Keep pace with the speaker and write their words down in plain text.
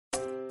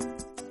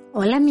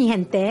Hola, mi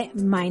gente.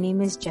 My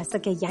name is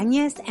Jessica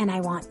Yanez, and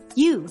I want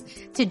you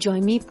to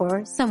join me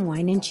for some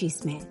Wine and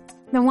Chisme.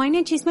 The Wine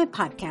and Chisme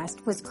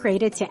podcast was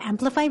created to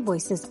amplify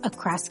voices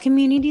across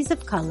communities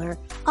of color,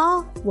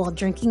 all while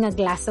drinking a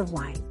glass of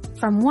wine.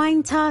 From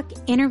wine talk,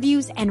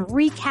 interviews, and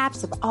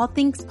recaps of all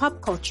things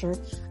pop culture,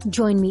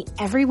 join me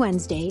every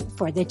Wednesday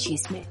for the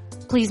Chisme.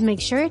 Please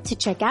make sure to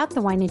check out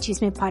the Wine and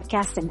Chisme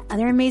podcast and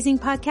other amazing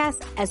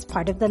podcasts as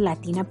part of the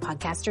Latina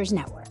Podcasters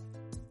Network.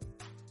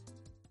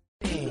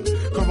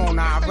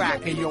 Corona,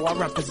 Iraq, and yo, I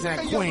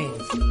represent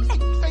Queens.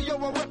 Hey, yo,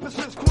 I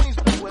represent Queens.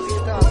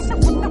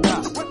 Represent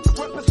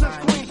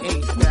Queens. You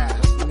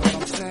know what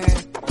I'm saying?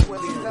 We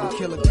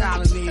kill a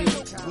colony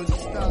with the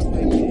stuff,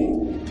 baby.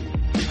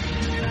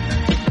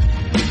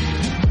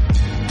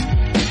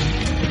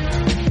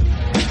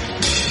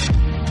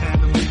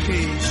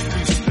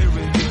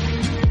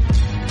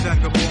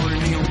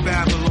 Vagabond in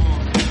Babylon.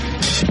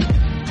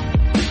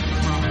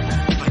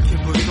 Like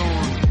it was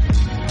on.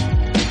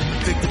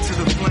 Addicted to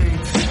the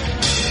flames.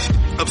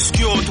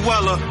 Obscure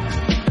dweller.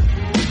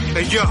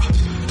 Hey, yeah.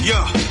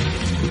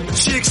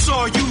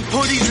 Jigsaw you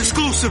hoodies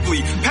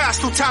exclusively.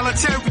 Past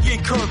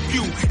totalitarian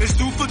curfew. It's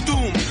due for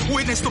doom.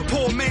 Witness the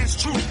poor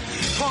man's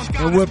truth.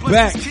 And we're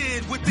back.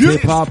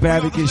 Hip Hop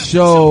Advocate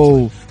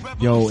Show.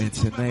 Yo, and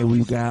tonight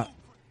we got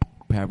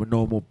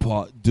Paranormal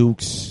Part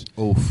Dukes.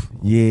 Oof.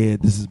 Yeah,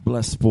 this is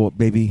Blessed Sport,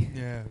 baby.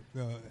 Yeah,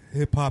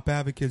 Hip Hop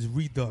Advocates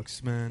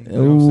Redux, man. You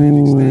know what I'm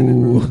saying?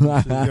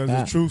 Extended. Yo,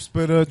 the True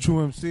Spitter,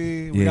 True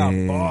MC. We got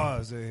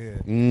bars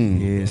in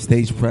here. Yeah,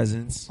 stage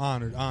presence.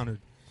 Honored.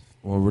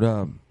 What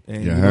up?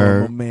 And You know,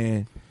 heard. my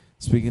man,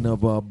 speaking of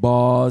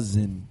bars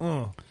and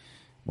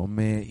my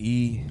man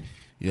E.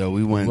 Yo,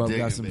 we went Rob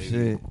digging, got some baby.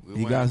 shit.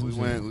 He got some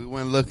shit. We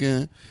went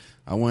looking.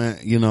 I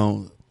went,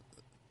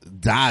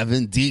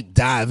 deep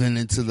diving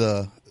into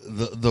the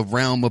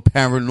realm of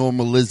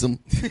paranormalism.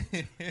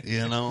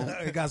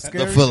 It got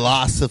scary. The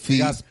philosophy It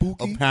got of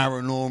spooky.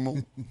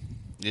 paranormal.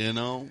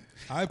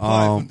 I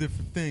applied for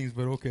different things,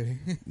 but okay.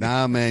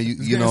 Nah, man, It's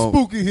you getting know,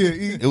 spooky here.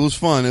 E. it was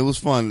fun.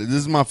 This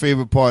is my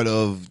favorite part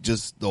of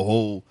just the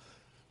whole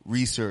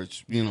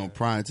research,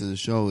 prior to the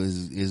show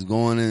is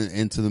going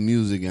into the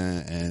music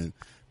and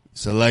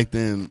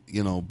selecting,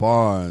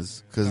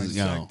 bars, cause,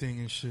 Dissecting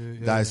and shit.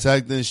 Yeah.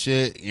 dissecting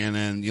shit and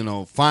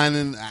then,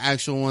 finding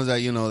actual ones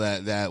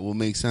that, that will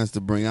make sense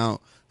to bring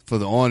out for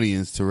the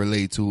audience to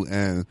relate to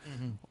and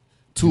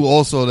two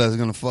also that's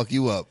going to fuck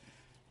you up.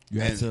 You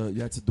had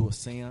to do a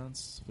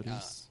seance for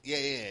this?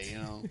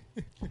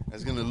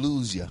 That's going to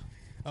lose you.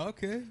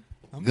 Okay.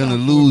 I'm Gonna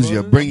down for lose it,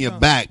 you. brother.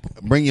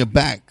 Bring you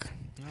back.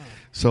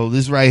 So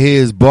this right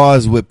here is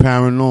Bars with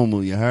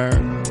Paranormal. You heard?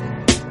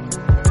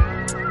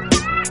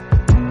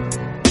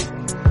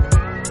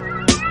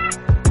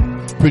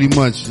 Pretty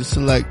much, just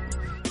select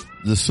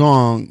the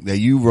song that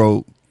you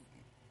wrote,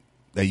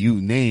 that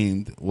you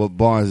named. What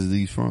bars is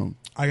these from?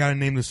 I gotta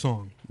name the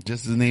song.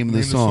 Just the name of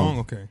Name the song.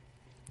 Okay.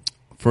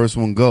 First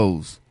one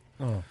goes.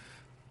 Oh.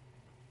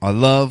 Our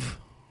love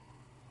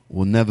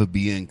will never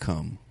be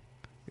income.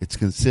 It's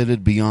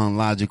considered beyond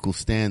logical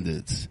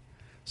standards.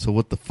 So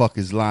what the fuck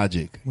is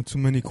logic? With too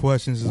many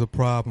questions is a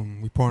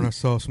problem. We part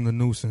ourselves from the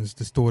nuisance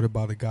distorted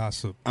by the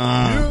gossip.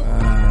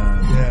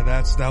 Yeah,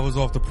 that was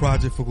off the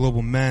Project for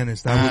Global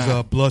Madness. That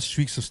was Blood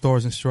Streaks of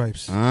Stars and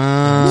Stripes. So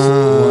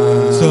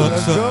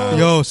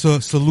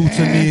salute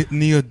to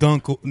Nia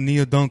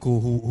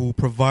Dunkel,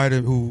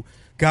 who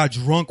got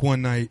drunk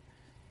one night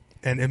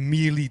and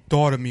immediately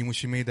thought of me when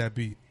she made that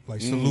beat.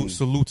 Like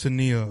salute to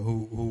Nia,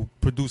 who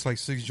produced like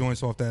 6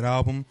 joints off that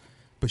album,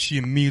 but she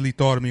immediately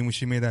thought of me when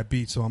she made that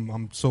beat. So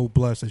I'm so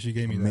blessed that she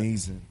gave me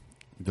Amazing.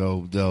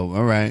 Dope.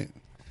 All right.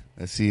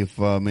 Let's see if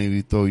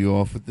maybe throw you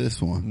off with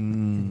this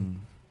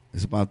one.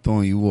 It's about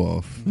throwing you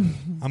off. that.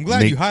 I'm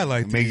glad you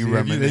highlighted make these. you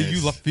reminisce.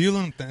 You feel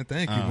them?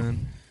 Thank you,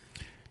 man.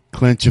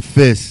 Clench your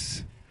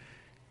fists.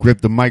 Grip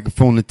the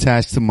microphone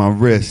attached to my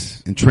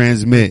wrist and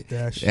transmit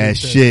That that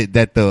shit shit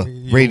that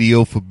the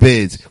radio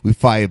forbids. We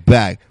fire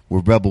back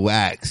with rebel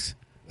acts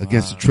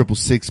against the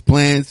 666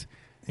 plans.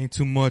 Ain't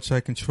too much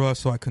I can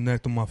trust, so I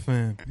connect with my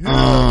fam.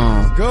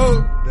 Let's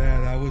go.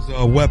 That was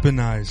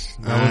weaponized.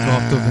 That was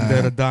off the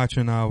Vendetta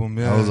Doctrine album.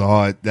 Yeah. That was a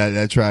hard.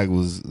 That track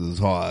was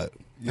hard.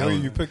 Yo,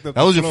 you picked up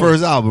That was the your flow.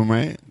 first album,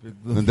 right?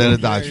 Vendetta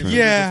Doctrine.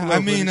 Yeah, flow I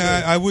mean, pretty good.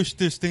 I wish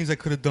there's things I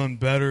could have done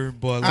better,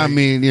 but like, I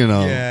mean,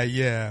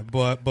 yeah,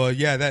 but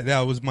yeah,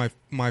 that was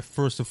my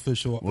first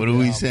official. What are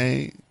we album.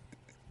 saying?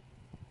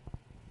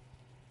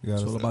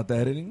 It's all about the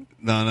editing?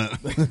 No.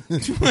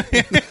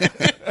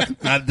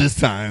 Not this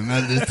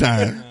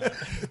time.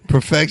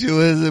 Perfection,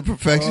 what is it?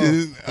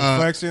 Perfection.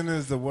 Perfection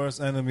is the worst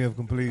enemy of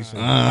completion.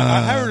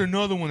 I heard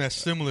another one that's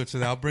similar to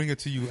that. I'll bring it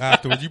to you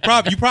afterwards. You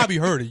probably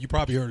heard it. You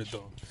probably heard it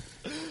though.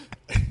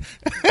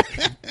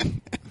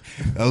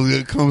 I was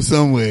gonna come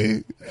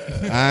somewhere.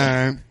 All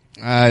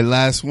right.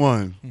 Last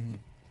one.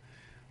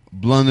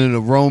 Blunted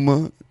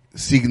aroma,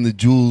 seeking the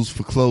jewels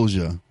for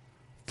closure.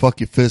 Fuck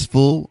your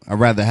fistful. I'd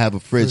rather have a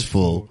fridge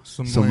full.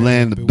 Some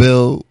land to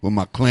build with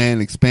my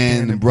clan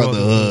expand and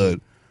brotherhood.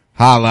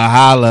 Holla,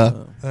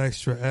 holla.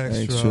 Extra.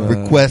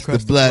 Request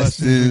the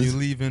blessings. When you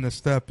leaving a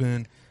step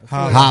in.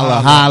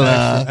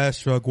 Holla.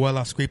 Extra.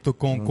 Guela scraped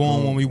con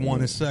when we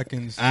wanted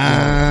seconds.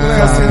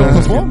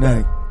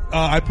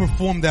 I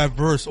performed that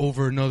verse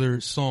over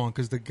another song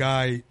because the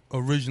guy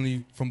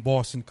originally from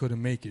Boston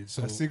couldn't make it.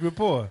 So Secret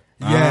Pour.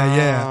 Yeah.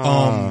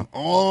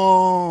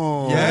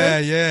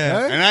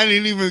 Yeah. And I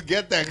didn't even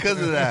get that because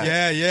of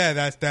that. Yeah.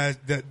 That's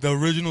the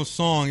original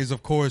song is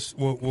of course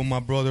with my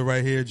brother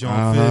right here,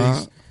 John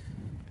Figs.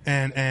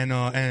 And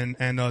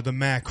the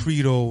Mac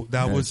Credo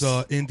that was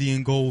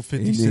Indian Gold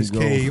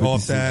 56K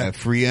off that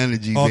free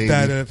energy, off baby.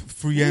 that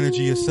free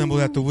energy assembled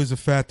at the Wizard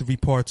Factory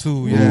Part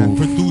 2. Yeah,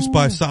 produced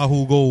by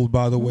Sahu Gold,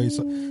 by the way.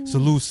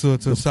 Salute to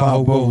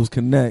Sahu Gold.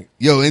 Connect.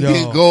 Yo,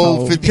 Indian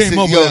Gold 56.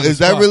 Yo, Is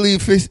that really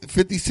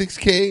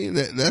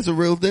 56K? That's a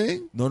real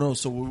thing? No.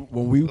 So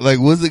when we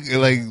was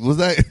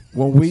that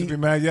when we be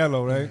mad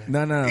yellow, right?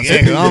 No.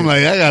 Yeah, I'm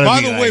like, I gotta. By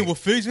be the way, like, what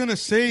Fig's gonna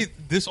say,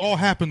 this all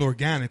happened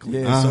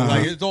organically. Yeah, So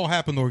like it all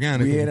happened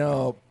organically. we ended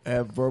up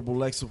at Verbal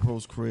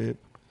Lexipro's crib,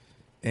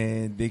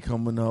 and they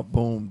coming up,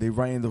 boom, they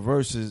writing the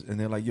verses, and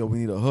they're like, yo, we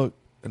need a hook.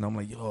 And I'm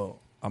like, yo,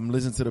 I'm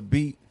listening to the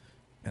beat,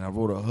 and I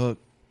wrote a hook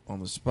on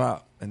the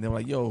spot. And they're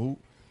like, yo,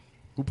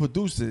 who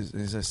produced this?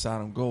 And it said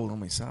Sodom Gold. I'm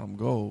like, Sodom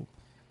Gold?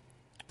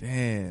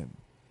 Damn.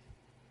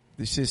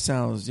 This shit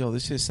sounds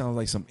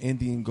like some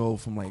Indian Gold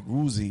from like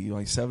Ruzi,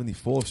 like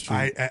 74th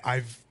Street.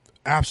 I've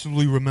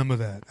absolutely remember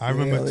that. I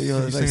remember it's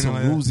like saying some it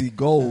like that. Ruzi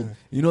Gold. Yeah.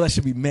 You know that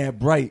should be mad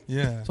bright.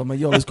 Yeah. So I'm like,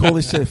 yo, let's call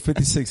this shit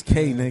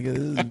 56K,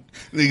 nigga.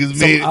 niggas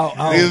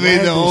Some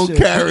made their own shit.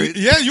 carrot.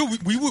 Yeah,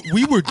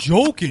 we were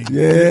joking.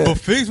 Yeah. But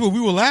Figs, we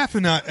were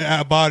laughing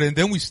about it, and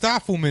then we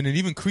stopped for a minute. And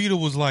even Credo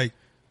was like,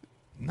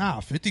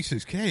 "Nah,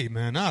 56K,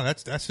 man. Nah,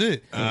 that's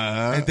it."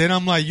 And then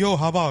I'm like, "Yo,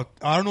 how about?"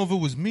 I don't know if it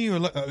was me or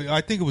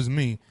I think it was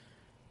me.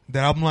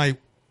 That I'm like,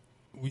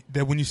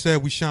 that when you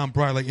said we shine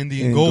bright like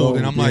Indian gold,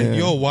 and I'm like,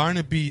 yo, why don't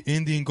it be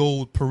Indian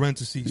gold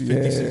parentheses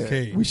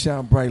 56K? We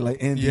shine bright like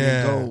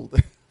Indian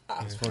gold.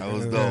 That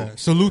was dope.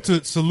 Salute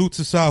to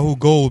Sahu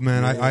Gold,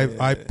 man.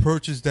 I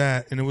purchased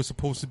that, and it was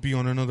supposed to be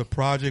on another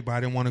project, but I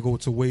didn't want to go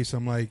to waste.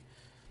 I'm like,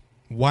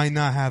 why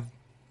not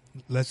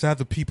let's have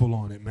the people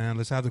on it, man.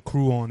 Let's have the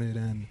crew on it,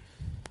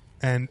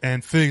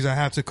 and Figs, I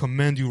have to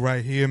commend you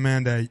right here,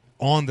 man. That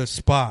on the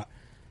spot,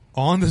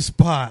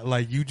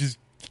 like you just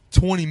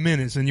 20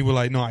 minutes, and you were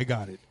like, no, I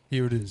got it.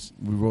 Here it is.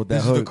 We wrote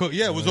that This is hook.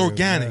 it was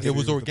organic. It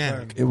was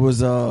organic. It was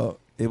the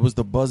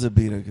buzzer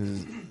beater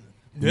because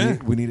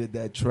we needed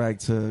that track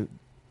to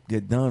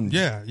get done.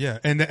 Yeah.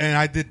 And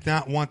I did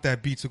not want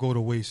that beat to go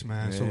to waste,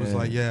 man. So it was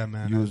like, yeah,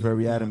 man. You was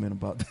very adamant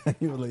about that.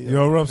 You were like,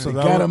 Yo, Rob, so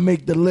that gotta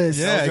make the list.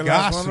 Yeah, it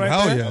got to.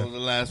 Hell yeah. That was the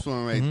last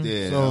one right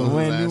there. So That was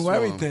when the knew last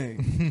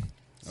everything.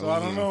 So I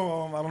don't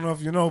know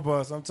if you know,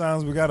 but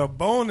sometimes we got a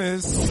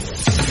bonus.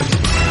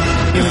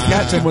 Gonna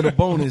catch him with a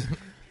bonus.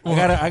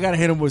 I gotta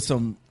hit him with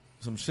some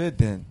shit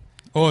then.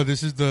 Oh,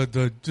 this is the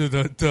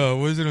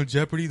what is it on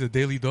Jeopardy? The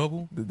Daily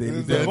Double? The daily This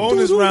is the double.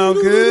 bonus round,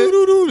 kid.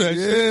 That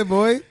shit. Yeah,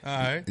 boy. All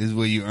right. This is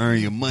where you earn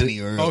your money,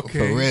 for real.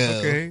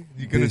 Okay.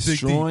 You're gonna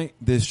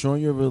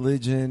Destroying your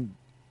religion,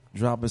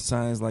 dropping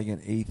signs like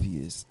an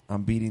atheist.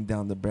 I'm beating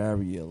down the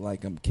barrier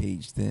like I'm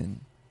caged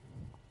in.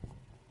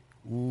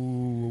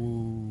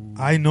 Ooh.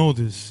 I know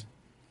this.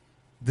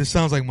 This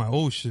sounds like my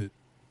old shit.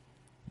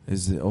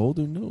 Is it old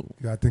or new?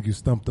 Yeah, I think you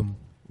stumped him.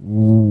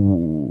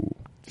 Ooh.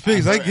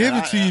 Figs, I give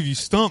it to you if you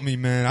stump me,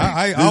 man.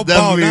 I'll This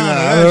bow definitely down.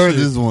 To I that heard shit.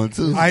 this one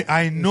too.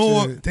 I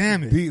know. Shit.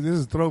 Damn it. This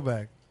is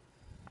throwback.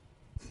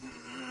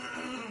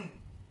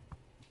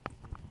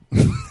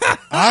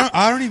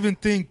 I don't even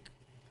think.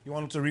 You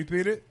want him to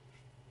repeat it?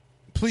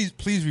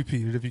 Please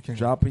repeat it if you can.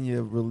 Dropping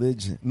your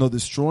religion. No,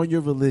 destroying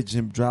your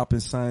religion,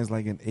 dropping signs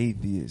like an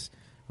atheist.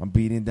 I'm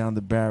beating down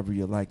the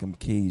barrier like I'm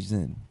caged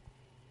in.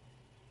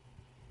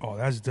 Oh,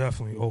 that's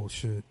definitely old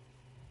shit.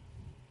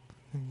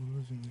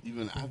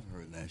 Even I've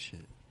heard that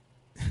shit.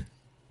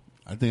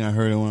 I think I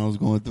heard it when I was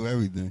going through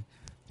everything.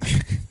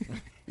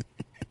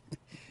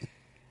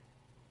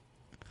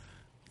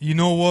 You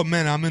know what,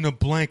 man? I'm in a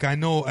blank. I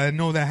know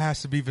that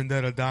has to be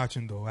Vendetta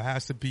Doctrine, though. It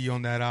has to be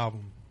on that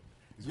album.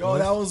 Yo,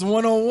 that was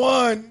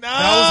 101.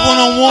 That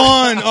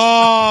was 101.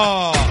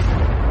 Oh,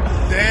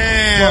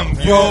 damn,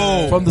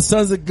 yo. From the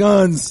Sons of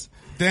Guns,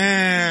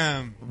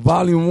 Damn.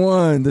 Volume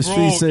 1, the Street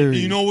Bro,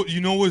 Series. you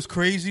know what's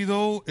crazy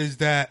though is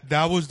that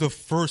was the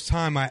first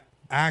time I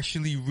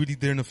actually really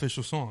did an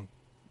official song.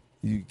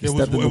 It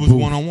was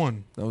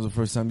 1-on-1. That was the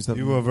first time you stepped.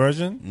 You were a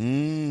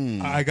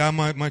virgin? I got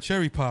my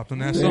cherry popped on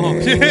that song.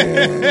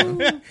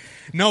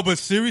 No, but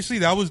seriously,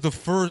 that was the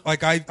first.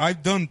 Like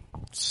I've done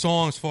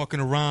songs fucking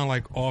around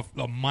like off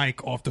the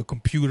mic, off the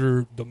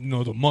computer, the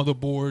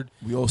motherboard.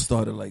 We all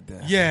started like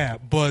that. Yeah,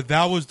 but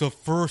that was the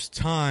first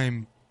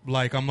time.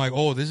 Like I'm like,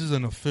 oh, this is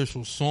an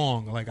official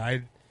song. Like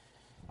I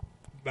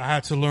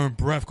had to learn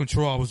breath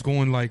control. I was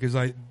going like,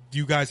 I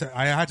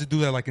had to do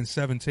that like in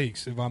 7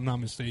 takes, if I'm not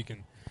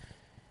mistaken.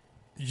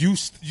 You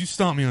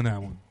stumped me on that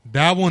one.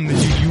 That one,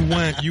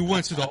 you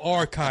went to the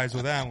archives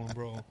with that one,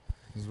 bro.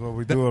 This is what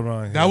we do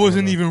around here. That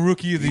wasn't even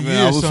Rookie of the Even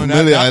Year, I was son.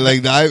 familiar.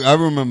 That, I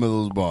remember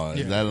those bars.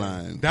 Yeah. That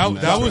line.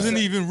 that wasn't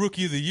even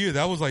Rookie of the Year.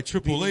 That was like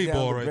AAA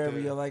ball right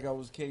there. Like I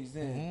was caged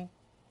in.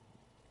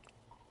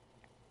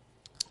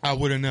 I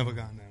would have never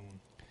gotten that one.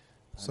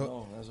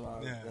 So That's why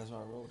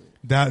I wrote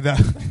it.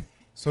 That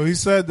So he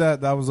said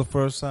that was the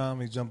first time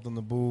he jumped in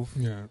the booth.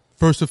 yeah.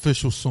 First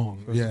official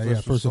song. First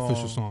First official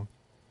official song.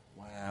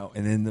 Wow.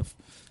 And then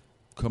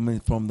coming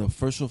from the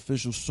first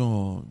official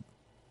song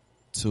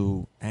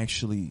to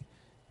actually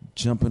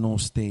jumping on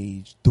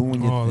stage,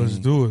 doing your Oh, thing. let's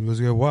do it. Let's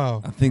get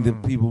wild. I think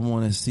that people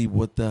want to see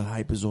what the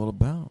hype is all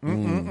about.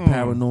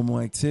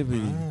 Paranormal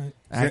activity. Alright.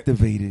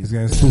 Activated. He's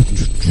getting spooky.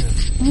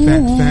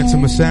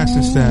 Phantom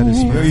assassin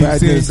status, man. You Friday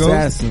seeing ghosts?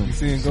 Assassin. You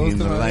seeing In ghosts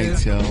the tonight?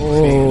 lights, yo.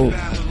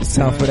 Oh, it's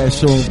time for that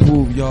show and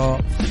prove, y'all.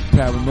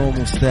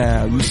 Paranormal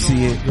style. You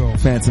see it. Go.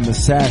 Phantom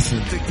Assassin.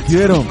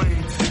 Get him.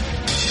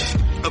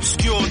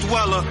 Obscure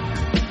dweller.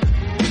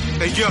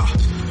 Hey, yo.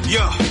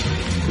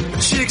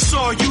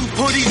 Jigsaw you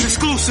putties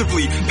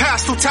exclusively.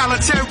 Past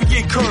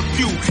totalitarian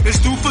curfew is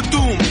due for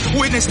doom.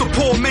 Witness the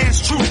poor man's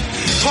truth.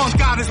 Punk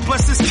God has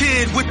blessed his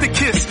kid with the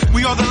kiss.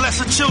 We are the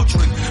lesser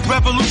children.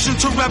 Revolution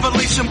to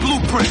revelation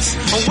blueprints.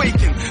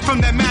 Awaken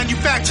from that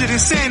manufactured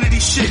insanity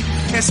shit.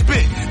 And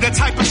spit that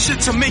type of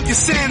shit to make your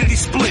sanity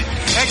split.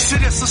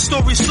 Exodus, a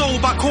story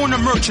sold by corner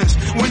merchants.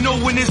 When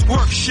no one is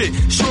worth shit.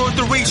 Short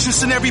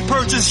durations in every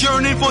purchase.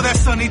 Yearning for that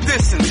sunny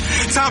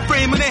distance. Time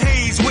frame in the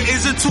haze. Where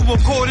is it to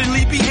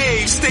accordingly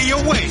behave? Stay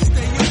away.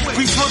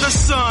 Reach for the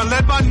sun,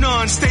 led by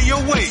none, stay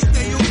away.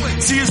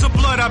 Tears of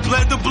blood, I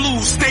bled the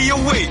blues, stay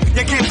away.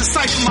 You can't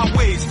decipher my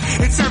ways.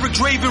 It's Eric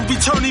Draven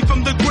returning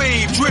from the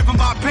grave, driven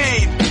by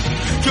pain.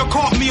 You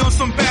caught me on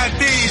some bad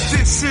days.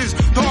 This is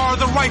the art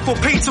of the rifle,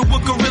 painted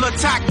with guerrilla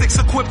tactics,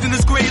 equipped in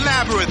this gray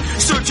labyrinth,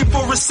 searching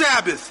for a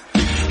Sabbath.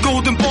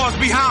 Golden bars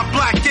behind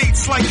black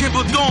gates like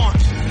Kimber Dawn.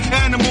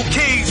 Animal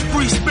cage,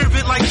 free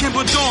spirit like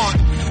Kimber Dawn.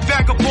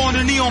 Vagabond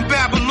in neon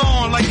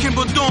Babylon like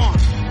Kimber Dawn.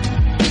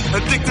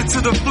 Addicted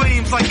to the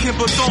flames like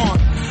Kimber Dawn.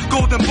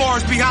 Golden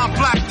bars behind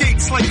black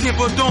gates like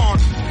Kimber Dawn.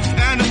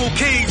 Animal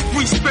cage,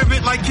 free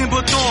spirit like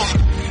Kimber Dawn.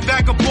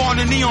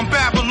 Vagabond in neon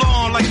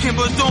Babylon like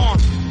Kimber Dawn.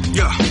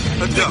 Yeah,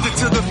 addicted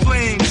to the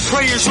flames.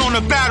 Prayers on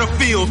the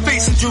battlefield,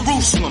 facing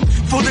Jerusalem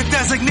for the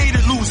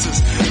designated losers.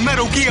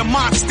 Metal Gear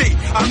Mod State,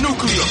 our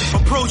nuclear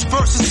approach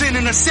versus in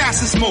an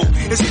assassin's mode.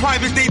 It's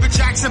Private David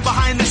Jackson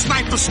behind the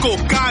sniper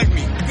scope. Guide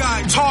me,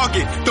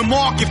 target the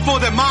market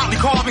for that motley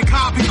carbon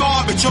copy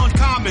garbage.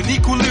 Uncommon,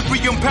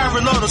 equilibrium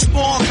parallel to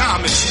spawn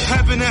comets.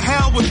 Heaven and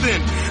hell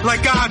within, like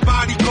God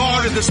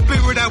bodyguarded the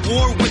spirit at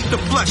war with the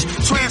flesh.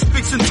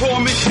 Transfixing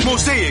torment,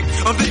 mosaic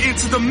of the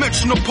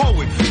interdimensional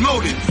poet.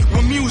 Loaded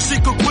with music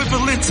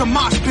equivalent to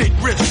mosh pit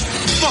riffs.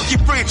 Fuck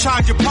your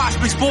franchise, your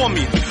prospects bore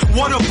me.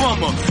 What a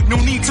bummer. No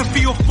need to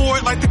feel for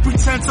it like the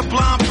pretense of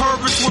blind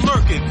perverts were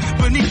lurking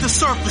beneath the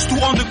surface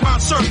through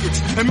underground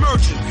circuits,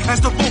 emerging as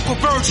the vocal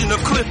version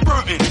of Cliff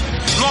Burton.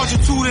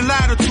 Longitude and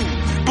latitude,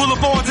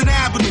 boulevards and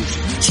avenues,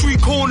 street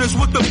corners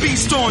with the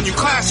beast on you,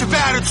 clash of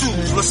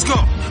attitudes. Let's go.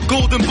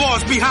 Golden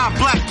bars behind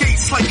black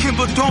gates like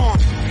Kimber Dawn.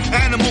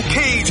 Animal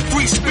cage,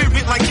 free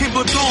spirit like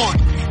Kimber Dawn.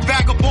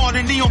 Vagabond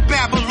and neon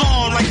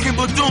Babylon like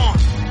Kimber Dawn.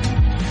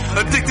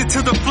 Addicted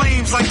to the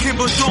flames like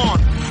Kimber Dawn.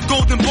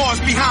 Golden bars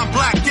behind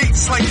black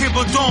gates like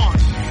Kimber Dawn.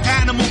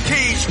 Animal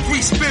cage,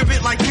 free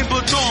spirit like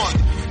Kimber Dawn.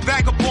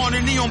 Vagabond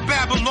and neon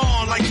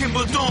Babylon like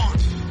Kimber Dawn.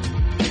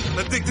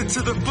 Addicted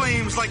to the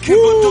flames like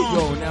Kimber Dawn.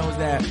 Yo, and that was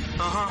that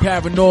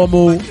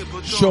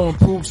Paranormal show and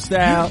proof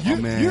style.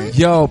 Man.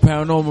 Yo,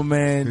 Paranormal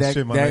man. Good that,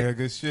 shit, my that, nigga.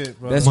 Good shit,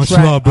 bro. that's Much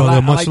track. love, brother. I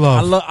Much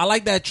love. I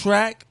like that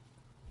track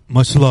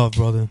Much love,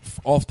 brother.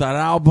 off that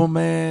album,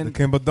 man. the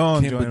Kimber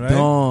Dawn Kimber joint, right?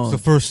 Dawn. It's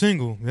the first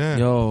single. Yeah.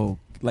 Yo,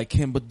 like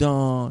Kimber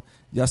Dawn.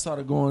 Y'all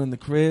started going in the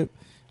crib.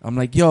 I'm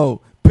like,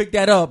 yo, pick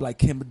that up, like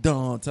Kimber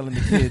Dawn, telling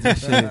the kids and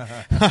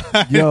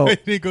shit. Yo,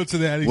 they go to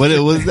that.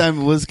 What's that?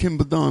 What's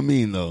Kimber Dawn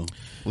mean though?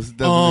 What's the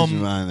definition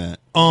behind that?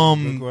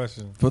 Good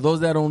question. for those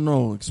that don't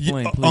know,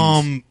 explain, Yeah,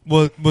 please.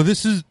 well,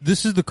 this is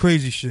the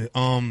crazy shit.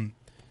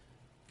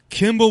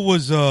 Kimber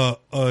was a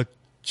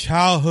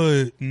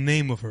childhood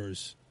name of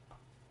hers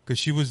because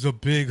she was a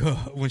big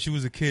when she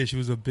was a kid. She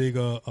was a big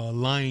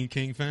Lion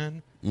King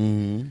fan.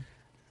 Mm-hmm.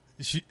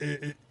 She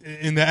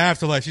in the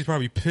afterlife, she's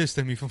probably pissed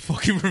at me for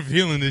fucking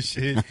revealing this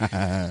shit.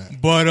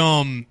 But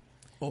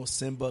Oh,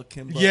 Simba,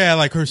 Kimber. yeah,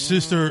 like her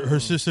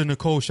sister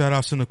Nicole. Shout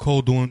out to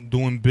Nicole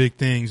doing big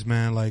things,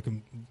 man. Like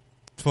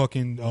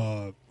fucking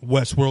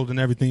Westworld and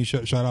everything.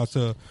 Shout out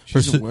to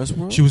She's her. in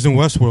Westworld? She was in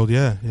Westworld.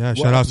 Yeah. What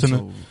Shout out to.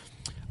 episode?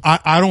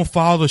 I don't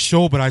follow the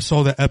show, but I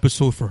saw the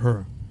episode for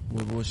her.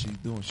 What was she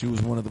doing? She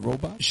was one of the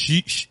robots?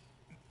 She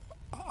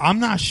I'm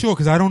not sure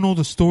because I don't know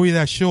the story of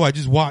that show. I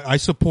just watch. I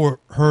support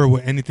her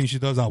with anything she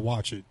does. I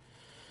watch it,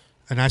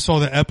 and I saw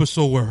the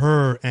episode with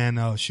her,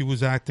 and she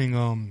was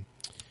acting.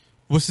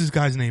 What's this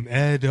guy's name?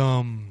 Ed.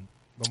 The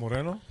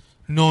Moreno?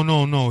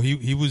 No.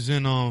 He was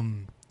in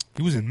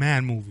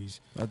mad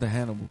movies. Not the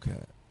Hannibal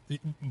cat.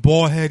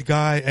 bald head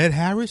guy, Ed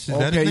Harris. Is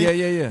that his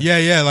name?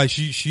 Yeah. Like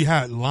she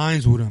had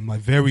lines with him,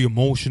 like very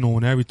emotional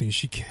and everything.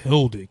 She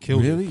killed it.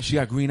 Really? She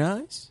got green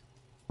eyes?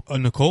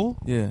 Nicole?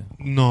 Yeah.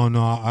 No,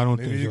 I don't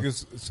Maybe think you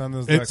so. could send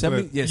us that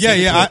clip.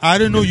 Yeah. I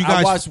didn't know you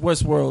guys. I watched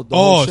Westworld. The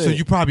whole so shit.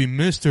 you probably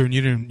missed her and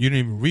you didn't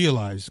even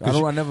realize.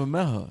 I never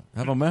met her.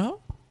 Have I met her?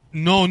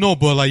 No,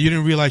 but like you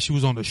didn't realize she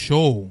was on the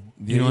show.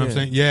 You know what I'm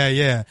saying?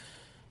 Yeah.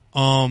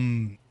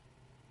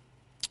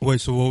 Wait,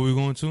 so what were we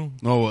going to?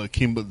 No,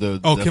 Kimber. The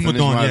Kimber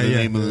Dawn. The Yeah.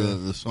 name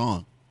of the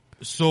song.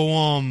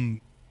 So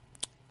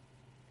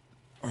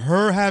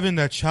her having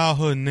that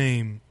childhood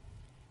name,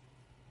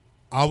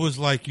 I was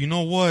like, you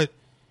know what?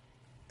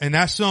 And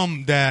that's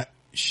something that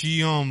she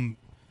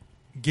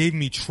gave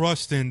me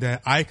trust in,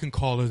 that I can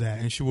call her that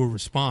and she will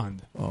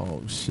respond.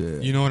 Oh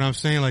shit. You know what I'm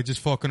saying? Like just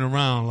fucking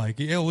around, like,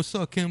 yo, what's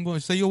up, Kimber?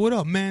 And say, yo, what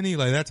up, Manny?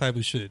 Like that type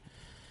of shit.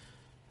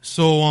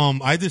 So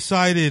I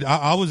decided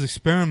I was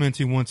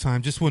experimenting one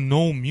time just with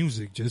no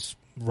music, just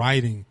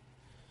writing.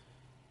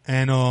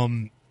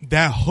 And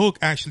that hook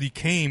actually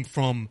came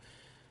from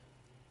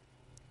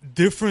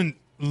different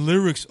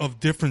lyrics of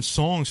different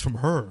songs from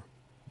her.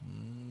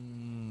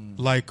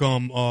 Like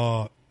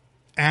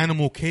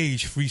Animal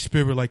Cage, Free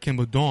Spirit like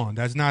Kimber Dawn.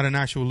 That's not an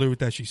actual lyric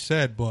that she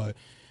said, but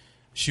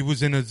she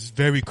was in a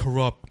very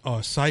corrupt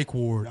psych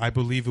ward. I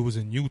believe it was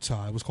in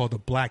Utah. It was called the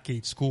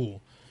Blackgate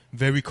School.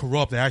 Very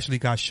corrupt. They actually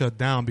got shut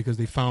down because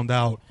they found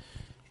out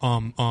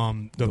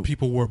the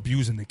people were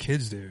abusing the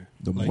kids there.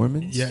 The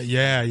Mormons?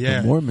 Yeah.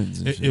 The Mormons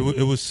and shit.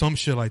 It was some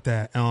shit like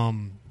that.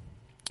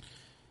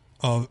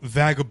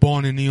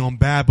 Vagabond in Neon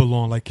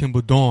Babylon, like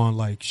Kimber Dawn,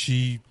 like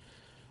she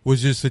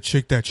was just a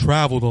chick that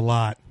traveled a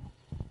lot,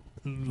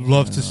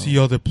 loved to see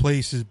other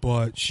places,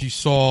 but she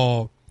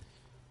saw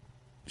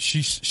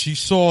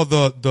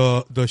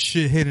the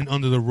shit hidden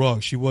under the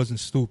rug. She wasn't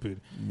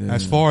stupid. Yeah.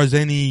 As far as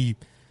any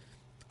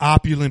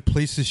opulent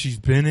places she's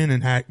been in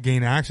and had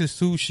gained access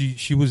to,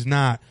 she was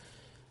not.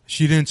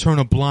 She didn't turn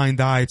a blind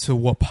eye to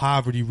what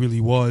poverty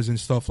really was and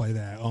stuff like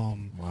that.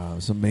 Wow,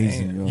 it's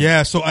amazing. Yo.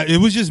 Yeah, so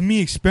it was just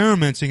me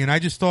experimenting, and I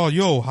just thought,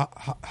 yo,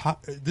 how,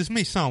 this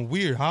may sound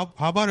weird. How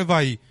about if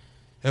I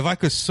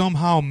could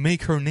somehow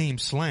make her name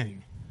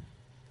slang?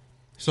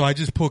 So I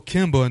just put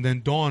Kimber and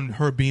then Dawn,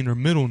 her being her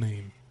middle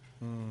name,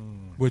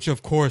 which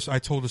of course I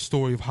told the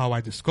story of how I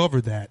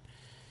discovered that.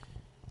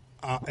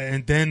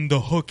 And then the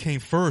hook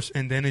came first,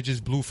 and then it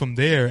just blew from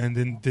there. And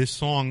then this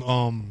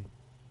song,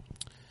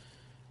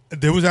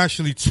 there was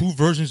actually 2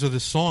 versions of the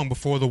song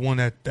before the one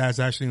that's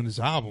actually on this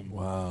album.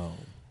 Wow.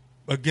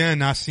 Again,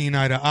 not seen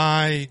eye to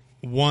eye.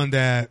 One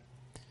that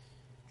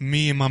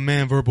me and my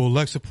man Verbal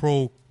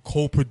Lexapro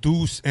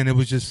co-produced, and it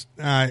was just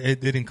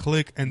it didn't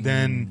click. And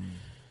then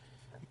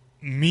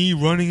me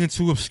running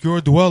into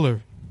Obscure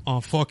Dweller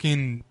on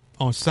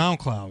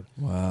SoundCloud.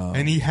 Wow.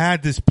 And he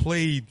had this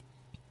played.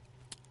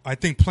 I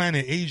think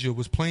Planet Asia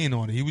was playing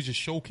on it. He was just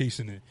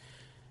showcasing it.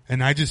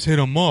 And I just hit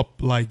him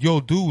up like,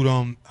 yo, dude,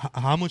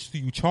 how much do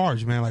you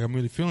charge, man? Like, I'm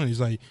really feeling it. He's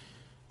like,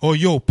 oh,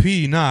 yo,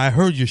 P, I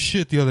heard your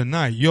shit the other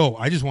night. Yo,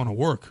 I just want to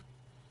work.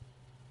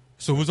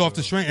 So it was off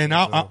the string. And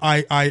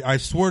I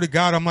swear to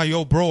God, I'm like,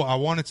 yo, bro, I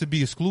want it to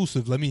be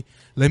exclusive. Let me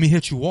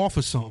hit you off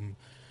or something.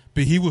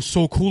 But he was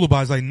so cool about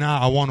it. He's like, nah,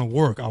 I want to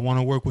work. I want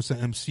to work with some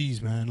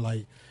MCs, man.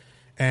 Like,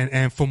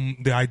 and from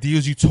the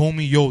ideas you told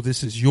me, yo,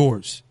 this is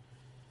yours.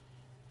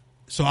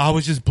 So I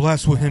was just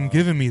blessed with him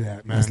giving me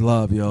that, man. That's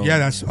love, yo. Yeah,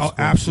 that's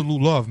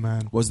absolute love,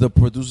 man. What's the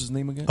producer's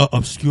name again?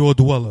 Obscure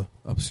Dweller.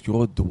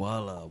 Obscure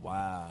Dweller.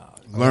 Wow.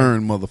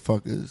 Learn,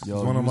 motherfuckers. Yo,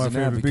 It's one of my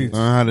favorite beats.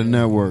 Learn how to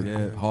network.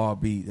 Yeah, hard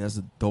beat. That's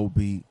a dope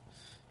beat.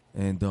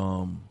 And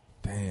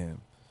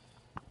damn,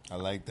 I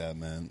like that,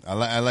 man.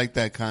 I like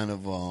that kind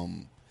of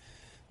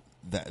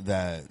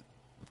that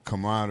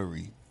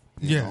camaraderie.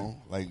 You know?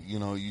 Like,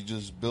 you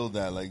just build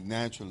that like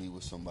naturally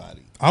with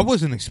somebody. I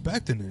wasn't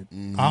expecting it.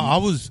 Mm-hmm.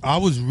 I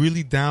was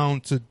really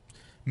down to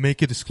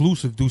make it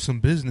exclusive, do some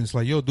business.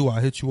 Like, yo, dude,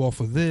 I hit you off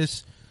of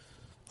this.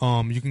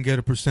 You can get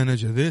a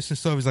percentage of this and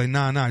stuff. He's like,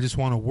 nah, I just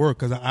want to work.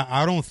 Cause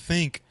I don't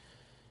think,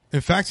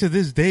 in fact, to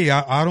this day,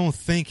 I don't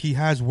think he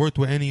has worked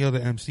with any other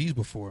MCs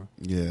before.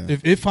 Yeah.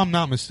 If I'm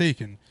not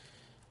mistaken.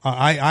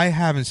 I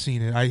haven't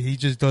seen it. He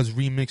just does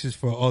remixes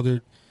for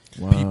other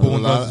people. A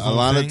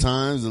lot of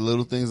times, the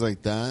little things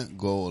like that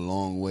go a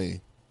long way.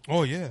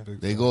 Oh yeah,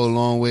 they go a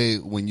long way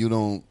when you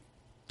don't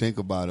think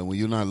about it. When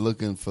you're not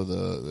looking for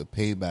the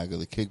payback or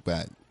the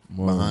kickback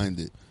behind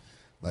it,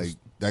 like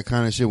that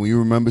kind of shit. When you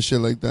remember shit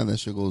like that, that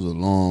shit goes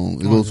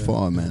it goes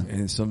far, man.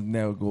 And something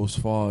that goes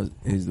far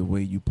is the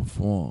way you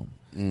perform,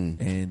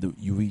 and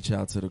you reach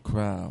out to the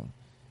crowd.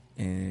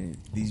 And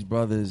these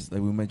brothers,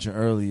 like we mentioned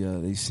earlier,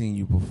 they seen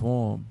you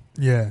perform.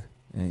 Yeah.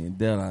 And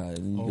they're like,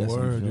 you got word,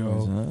 some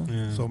feelings, yo. huh?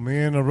 Yeah. So me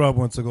and the Rub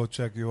went to go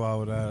check you out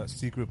with that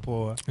Secret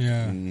Pour.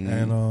 Yeah.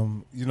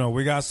 And,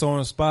 we got so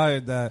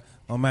inspired that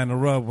man, the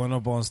Rub went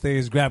up on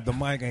stage, grabbed the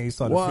mic, and he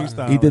started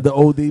freestyling. He did the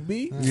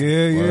ODB?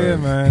 Yeah,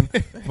 man.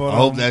 But, I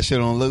hope that shit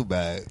don't look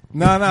bad.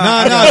 Nah,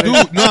 dude.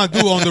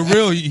 On the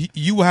real,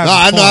 you were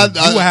having fun.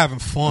 You were having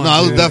fun. No,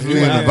 I was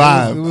definitely in the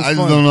vibe. It was I just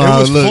fun. don't know It how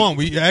was it looked.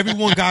 fun.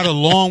 Everyone got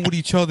along with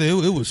each other.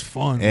 It was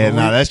fun. Yeah,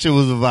 bro. that shit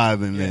was a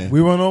vibe in there.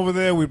 We went over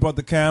there. We brought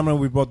the camera.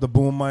 We brought the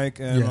boom mic,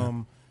 and Yeah.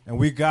 and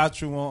we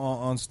got you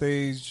on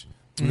stage.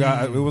 We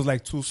got it was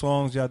like 2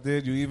 songs y'all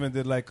did. You even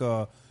did like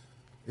a.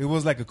 It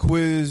was like a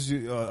quiz,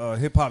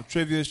 hip hop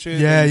trivia shit.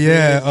 Yeah. You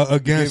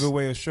Against gave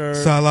away a shirt.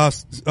 shout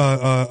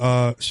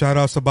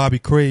out to Bobby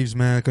Craves,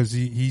 man, because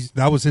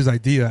that was his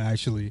idea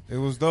actually. It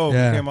was dope.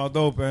 Yeah. It came out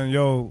dope. And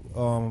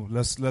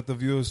let's let the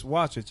viewers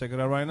watch it. Check it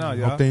out right now,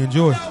 y'all. Hope they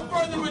enjoy. Without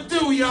further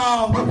ado,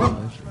 y'all,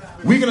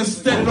 we're gonna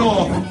start it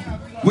off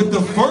with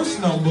the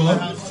first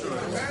number.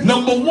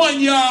 Number 1,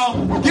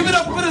 y'all. Give it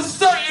up for the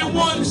certain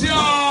ones,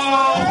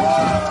 y'all.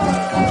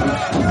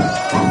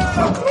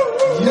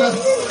 Yes,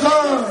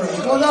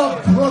 sir. What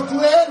up,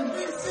 Brooklyn?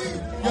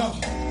 Yo,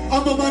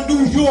 I'm on my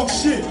New York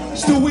shit.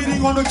 Still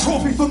waiting on a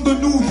trophy from the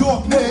New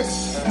York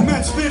Knicks.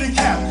 Mets fitted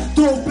cap,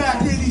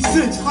 throwback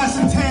 86.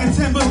 Classic tan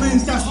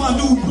Timberlands, that's my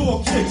New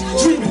York kicks.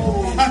 Dreaming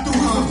at the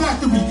Whistle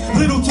Factory.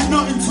 Little to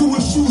nothing to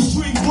a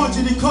shoestring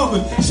budget and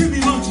covered.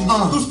 Shimmy lunches,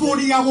 those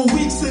 40-hour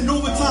weeks and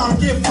overtime.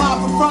 Get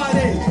 5 for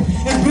Friday.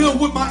 And build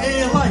with my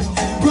air life.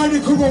 Bright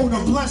and Corona,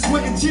 blessed,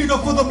 sweat and teared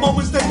up for the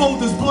moments that mold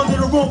this blood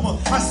and aroma.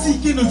 I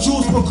seek in a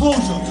jewels for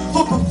closure.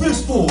 Fuck a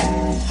fistful.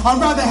 I'd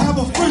rather have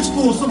a fridge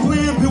full. Some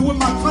land built with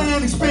my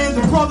clan, expand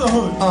the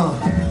brotherhood.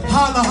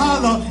 Holla,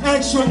 holla,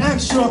 extra,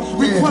 extra.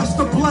 Request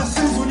the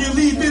blessings when you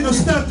leave in or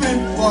step in.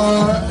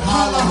 Holla,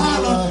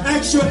 holla,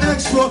 extra,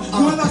 extra.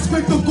 When I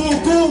expect the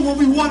go when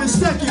we won in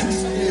seconds.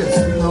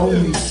 Some know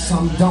me,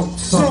 some don't.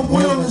 Some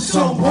will and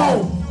some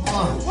won't.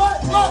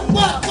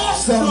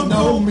 Some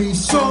know me,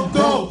 some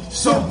don't.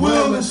 Some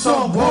will and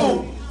some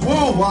won't.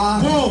 Whoa,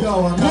 Why? whoa,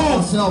 Yo, I got whoa.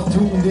 myself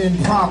tuned in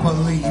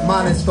properly.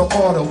 Minus the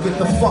auto, get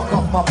the fuck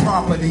off my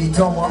property.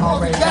 Don't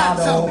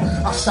oregano.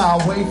 I shy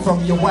away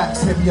from your wax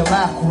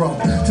simulacrum.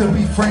 To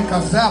be frank,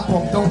 I zap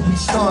 'em. Don't be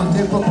stunned,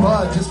 nip a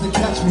bud just to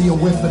catch me a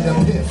whiff of the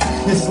piff.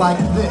 It's like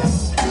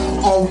this.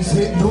 Always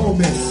hit or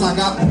miss. I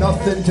got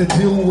nothing to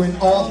do and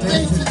all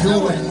things to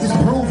do it. It's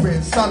proven,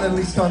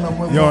 suddenly stunning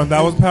with Yo, and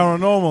that was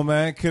Paranormal,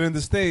 man. Killing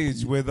the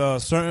stage with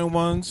certain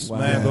ones. Wow.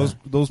 Man,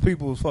 those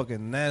people was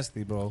fucking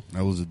nasty, bro.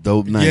 That was a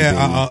dope night.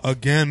 Yeah,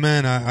 again,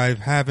 man, I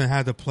haven't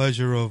had the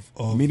pleasure of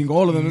Meeting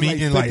all of them.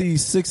 meeting Like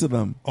 56 of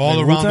them. all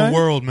Like around Wu-Tang? the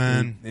world,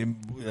 man.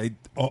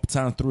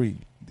 Time 3.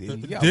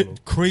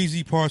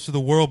 Crazy parts of the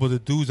world, but the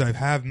dudes I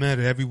have met,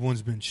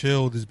 everyone's been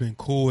chilled. It's been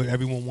cool.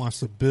 Everyone wants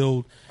to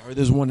build. I heard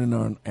there's one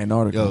in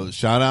Antarctica. Yo,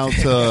 shout out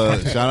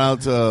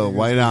to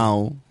White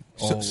Owl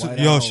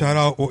Shout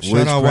out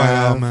White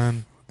Owl,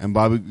 man. and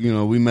Bobby. You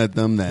know, we met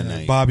them that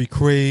night. Bobby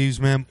Craves,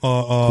 man.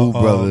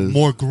 Brothers.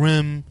 More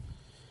Grim.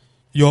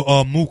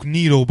 Yo, Mook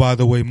Needle, by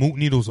the way. Mook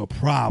Needle's a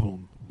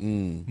problem.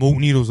 Mook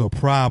Needle's a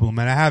problem,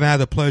 man. I haven't had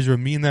the pleasure of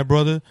meeting that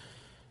brother,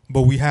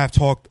 but we have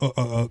talked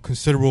a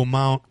considerable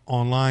amount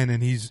online,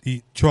 and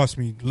he trust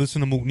me,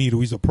 listen to Mook Needle.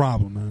 He's a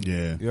problem, man.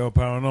 Yeah. Yo,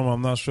 Paranormal,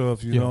 I'm not sure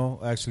if you know.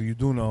 Actually, you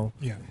do know.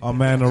 Yeah. Our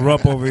man, the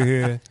Rupp over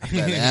here. Act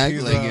He's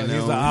like you he's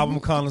know. an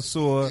album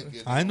connoisseur.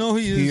 I know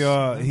he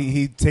is.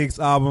 He takes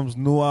albums,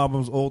 new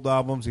albums, old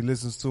albums. He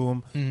listens to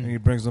them, and he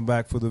brings them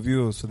back for the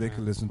viewers so they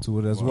can listen to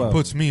it as well.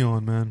 Puts me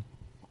on, man.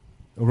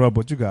 Rupp,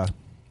 what you got?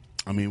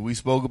 I mean, we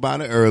spoke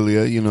about it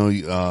earlier. You know,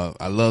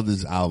 I love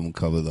this album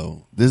cover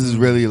though. This is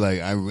really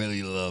I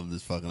really love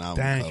this fucking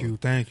album.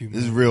 Thank you.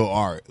 This is Man. real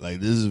art. Like,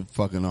 this is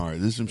fucking art.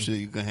 This is some shit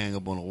you can hang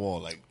up on the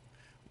wall. Like,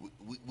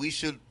 we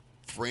should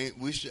frame.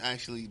 We should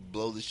actually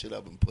blow this shit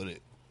up and put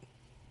it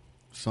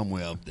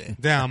somewhere up there.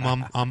 Damn,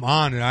 I'm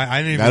on it.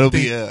 I didn't That'll even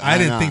be think. a- I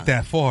didn't nah. think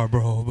that far,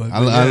 bro. But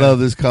I love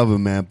this cover,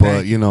 man. But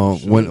Thank you know,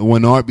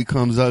 when art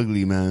becomes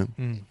ugly, man.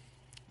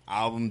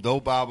 Mm.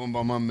 Dope album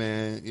by my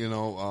man. You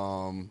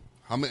know,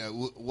 how many?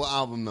 What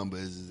album number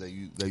is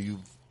it that you've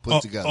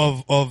put together?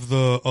 Of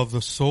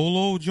the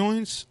solo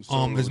joints.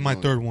 Solo Is my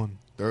joint. third one.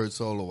 Third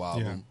solo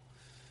album. Yeah.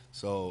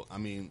 So I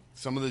mean,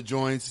 some of the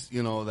joints,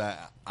 you know,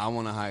 that I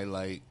want to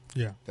highlight.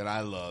 Yeah. That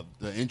I love.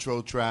 The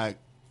intro track,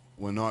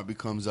 When Art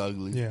Becomes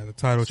Ugly. Yeah, the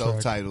title track.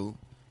 Self-titled,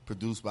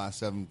 produced by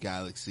Seventh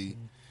Galaxy.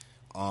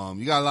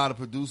 You got a lot of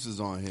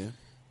producers on here.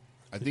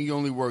 I think you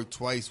only worked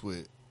twice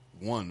with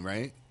one,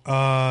 right?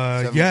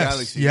 Seventh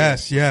Galaxy,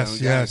 yes. yeah.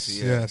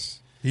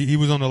 He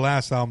was on the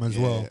last album as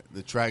well.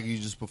 The track you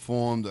just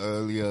performed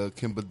earlier,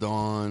 Kimber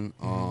Dawn,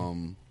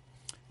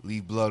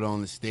 Leave Blood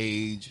on the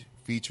Stage,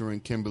 featuring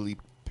Kimberly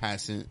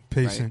Patient.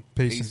 Patient.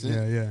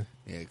 Yeah.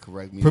 Yeah,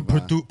 correct me.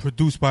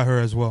 Produced by her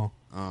as well.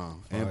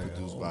 And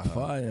produced by her.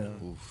 Fire.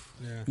 Oof.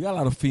 Yeah. You got a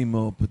lot of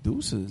female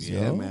producers,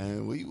 Yeah, yo.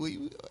 man.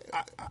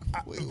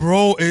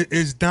 Bro,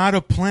 it's not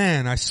a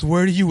plan. I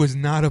swear to you, it's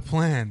not a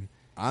plan.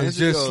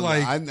 Honestly, it's just yo,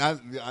 like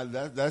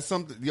that's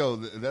something. Yo,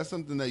 that's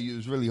something that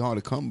is really hard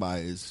to come by.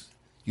 Is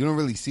you don't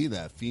really see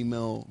that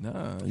female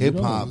Nah, you hip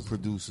hop don't.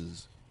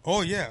 producers.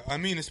 Oh yeah, I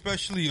mean,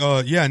 especially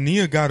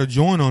Nia got a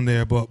joint on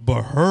there, but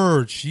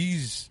her,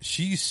 she's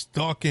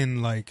stuck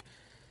in like,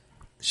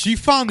 she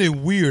found it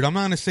weird. I'm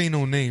not gonna say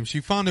no name. She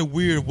found it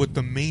weird what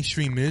the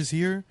mainstream is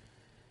here,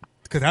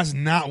 because that's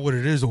not what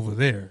it is over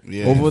there.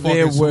 Yeah. Over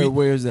there, Fucking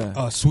where is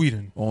that?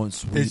 Sweden. Oh, in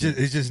Sweden.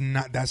 It's just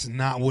not. That's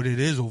not what it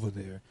is over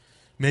there.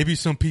 Maybe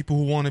some people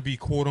who want to be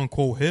quote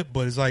unquote hip,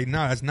 but it's like,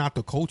 nah, that's not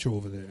the culture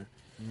over there.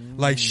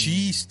 Like,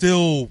 she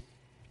still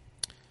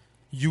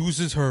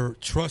uses her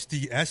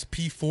trusty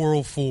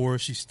SP404.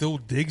 She still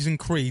digs in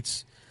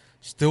crates.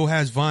 Still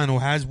has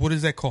vinyl. Has, what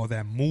is that called?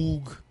 That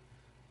Moog.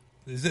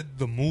 Is it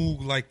the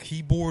Moog like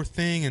keyboard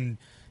thing? And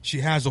she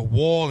has a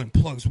wall and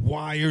plugs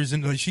wires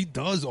and like, she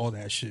does all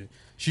that shit.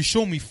 She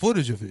showed me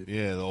footage of it.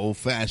 Yeah, the old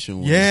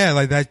fashioned one. Yeah,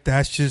 like that.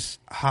 That's just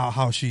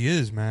how she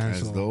is, man.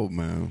 That's So, dope,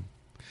 man.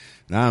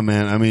 Nah,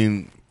 man. I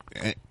mean,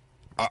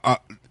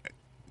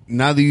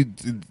 now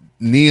that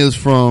Nia's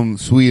from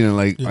Sweden,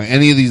 like Yeah. are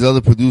any of these other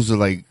producers,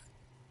 like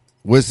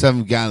where's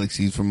Seven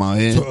Galaxies from out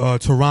here?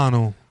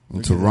 Toronto.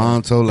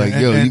 Toronto, like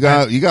And- yo,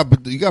 and- you got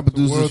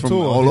producers world from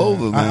tour, all yeah.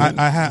 over, man.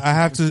 I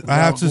have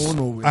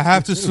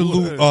to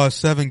salute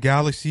Seven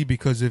Galaxy,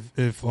 because if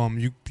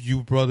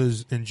you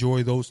brothers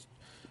enjoy those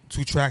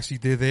two tracks he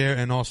did there,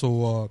 and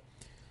also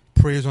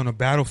Prayers on the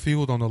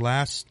Battlefield on the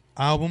last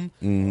album,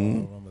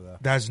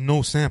 that's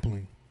no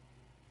sampling.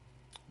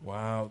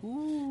 Wow.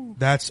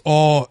 That's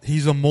all.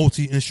 He's a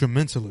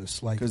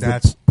multi-instrumentalist. Like, 'Cause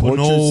that's the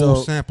Portraits no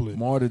of sampling.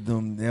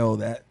 Martyrdom,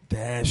 that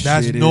That's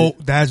shit no. is-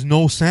 That's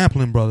no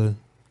sampling, brother.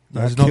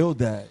 Y'all That's no. killed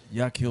that.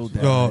 Y'all killed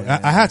that. Yo, man.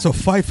 I had to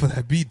fight for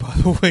that beat, by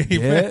the way. Yeah,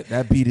 Man.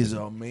 that beat is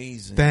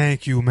amazing.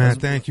 Thank you, man. That's-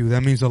 Thank you.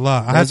 That means a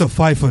lot. I had that's- to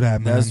fight for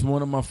that, man. That's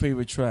one of my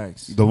favorite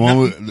tracks. The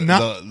one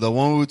Not- the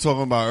one we were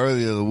talking about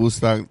earlier, the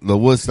Woodstock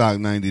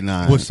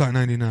 99. Woodstock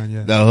 99,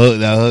 yeah. That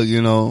hook,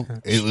 you know,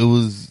 it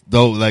was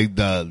dope. Like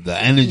the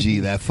energy,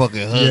 that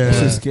fucking hook. Yeah. That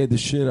shit scared the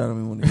shit out of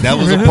me. When That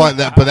was a part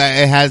but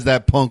it has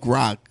that punk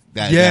rock.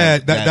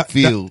 That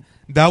feel.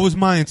 That was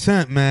my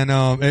intent, man.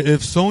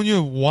 If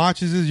Sonya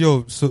watches this,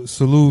 yo,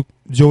 salute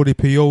Jody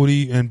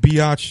Peyote and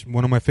Biatch,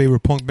 one of my favorite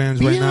punk bands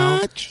right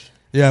now.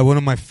 Yeah, one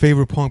of my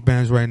favorite punk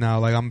bands right now.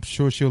 Like, I'm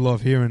sure she'll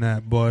love hearing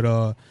that. But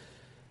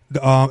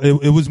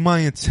it was my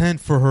intent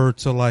for her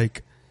to,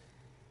 like,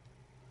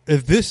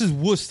 if this is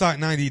Woodstock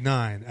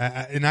 99,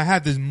 and I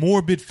had this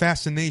morbid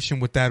fascination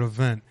with that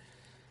event,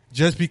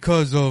 just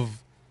because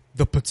of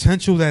the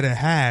potential that it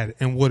had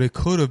and what it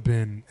could have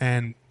been,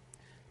 and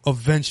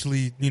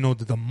eventually, you know,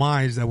 the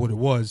demise that what it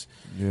was.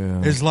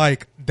 Yeah. It's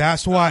like,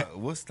 that's why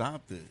What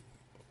stopped it?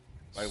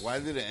 Like, why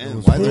did it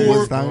end? Why did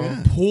Woodstock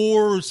end?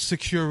 poor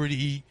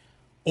security,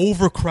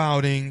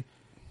 overcrowding,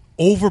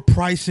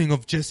 overpricing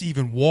of just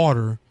even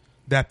water,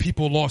 that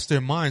people lost their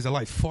minds. They're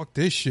like, fuck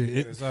this shit.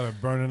 It started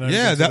burning everything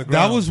Yeah, to the that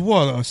ground. was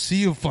what, a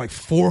sea of like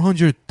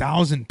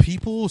 400,000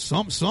 people,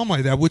 something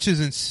like that, which is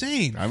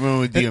insane. I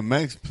remember when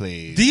DMX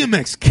played.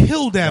 DMX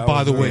killed that,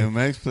 by the way.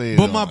 DMX played.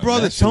 But my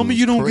brother, that shit tell me was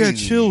you don't get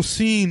crazy. chills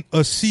seeing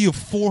a sea of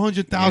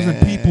 400,000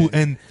 Yeah. people,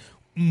 and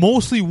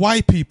mostly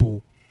white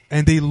people,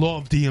 and they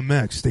love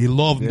DMX. They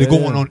love him. They're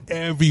going on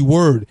every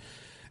word.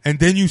 And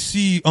then you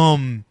see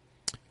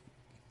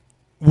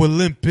what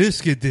Limp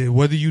Bizkit did,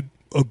 whether you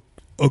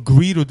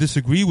agreed or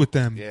disagreed with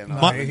them. Yeah, no,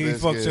 Nah, he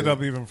fucked it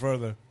up even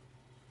further.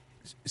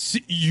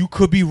 See, you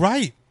could be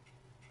right.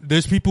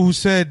 There's people who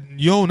said,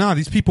 yo, nah,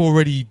 these people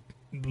already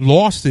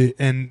lost it,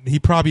 and he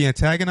probably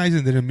antagonized it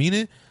and didn't mean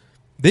it.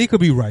 They could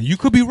be right. You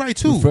could be right,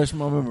 too. Refresh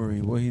my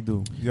memory. What he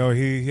do? Yo,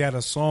 he had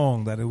a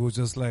song that it was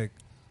just like,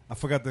 I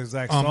forgot the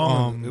exact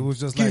song. It was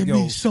just give like,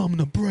 me yo, something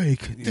to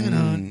break.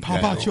 How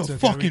about your took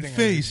fucking everything and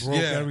face? broke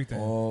Yeah. everything.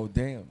 Oh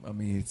damn! I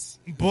mean, it's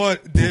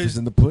But proof is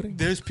in the pudding.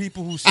 there's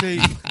people who say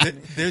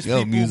there's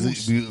Yo,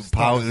 people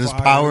power. There's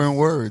power in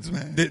words,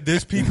 man.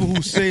 there's people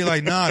who say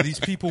like, nah, these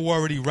people were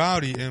already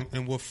rowdy,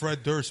 and what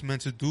Fred Durst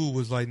meant to do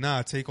was like,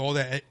 nah, take all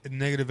that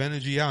negative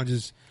energy out and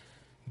just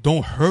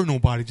don't hurt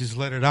nobody, just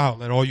let it out,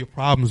 let all your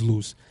problems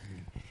loose.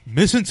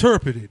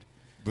 Misinterpreted.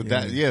 But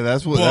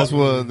that's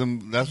what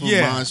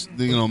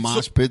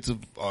mosh pits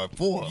are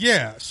for.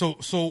 Yeah, so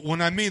when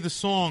I made the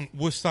song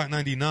Woodstock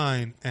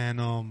 99,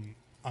 and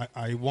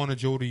I wanted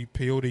Jody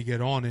Peyote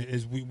get on it,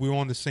 is we're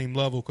on the same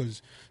level,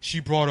 because she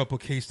brought up a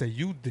case that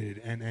you did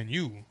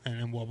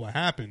and what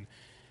happened.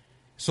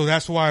 So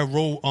that's why I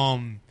wrote,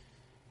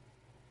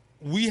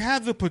 we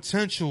have the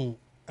potential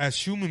as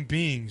human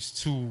beings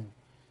to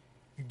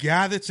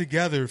gather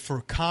together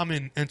for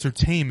common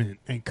entertainment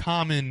and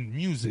common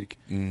music.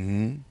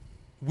 Mm-hmm.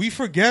 We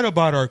forget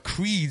about our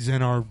creeds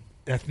and our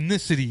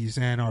ethnicities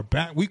and our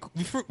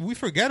we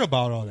forget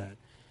about all that.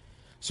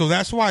 So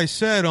that's why I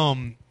said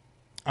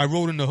I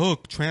wrote in the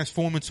hook,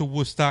 transform into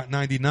Woodstock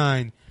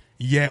 99,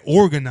 yet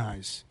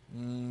organize.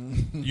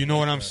 You know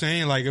what I'm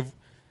saying? Like,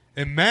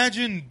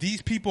 imagine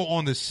these people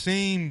on the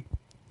same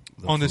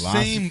Telling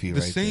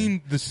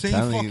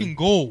fucking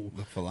goal,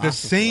 the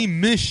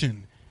same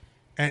mission,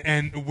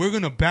 and we're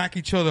gonna back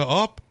each other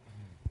up.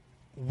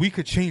 We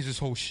could change this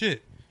whole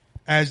shit.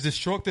 As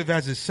destructive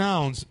as it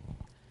sounds,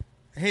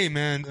 hey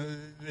man,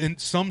 in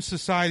some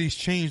societies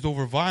changed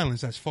over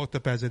violence, as fucked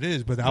up as it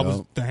is, but that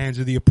was the hands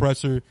of the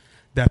oppressor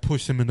that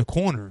pushed him in the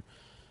corner.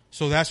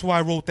 So that's why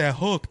I wrote that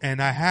hook,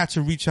 and I had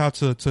to reach out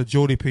to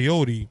Jody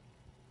Peyote,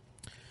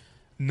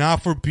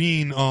 not for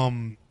being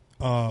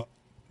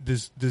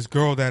this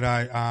girl that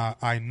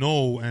I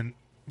know and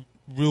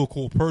real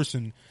cool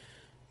person,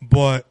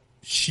 but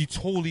she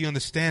totally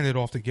understand it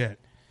off the get.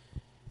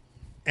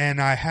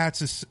 And I had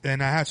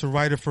to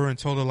write it for her and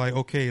tell her, like,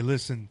 okay,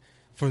 listen,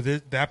 for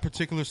that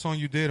particular song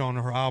you did on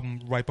her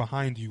album Right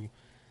Behind You,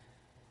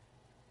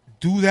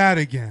 do that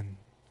again.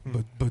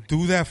 But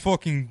do that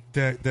fucking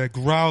that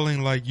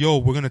growling, like, yo,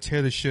 we're gonna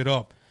tear this shit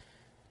up.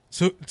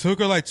 So took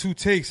her like 2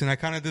 takes, and I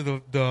kind of did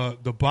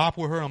the bop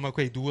with her. I'm like,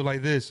 okay, do it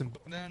like this, and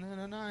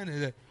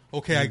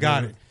okay, I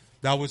got it.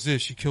 That was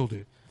it. She killed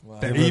it. Wow.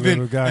 That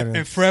even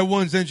and Fred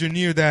One's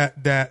engineered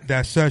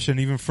that session.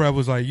 Even Fred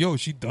was like, yo,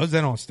 she does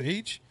that on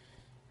stage,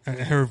 and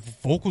her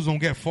vocals don't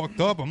get fucked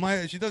up. I'm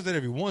like, she does that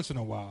every once in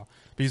a while.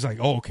 But he's like,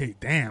 oh, okay,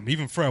 damn.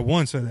 Even Fred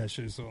One said that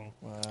shit. So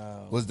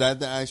wow. Was that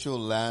the actual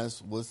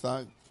last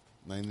Woodstock?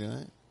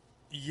 99?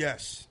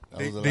 Yes.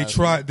 They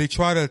tried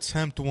to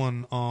attempt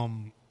one.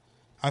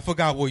 I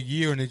forgot what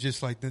year, and it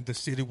just like the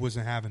city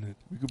wasn't having it.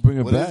 We could bring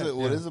it back.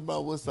 What is it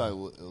about Woodstock?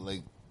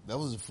 Like, that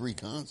was a free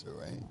concert,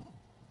 right?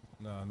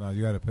 No,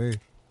 you got to pay.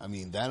 I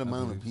mean, that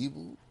amount of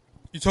people.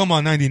 You talking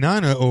about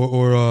 99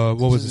 or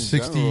what was it,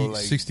 60, general,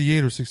 like,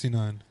 68 or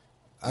 69?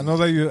 I know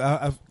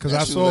that because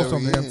I saw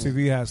something.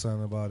 MTV had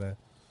something about that.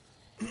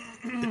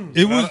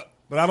 It was,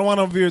 but I don't want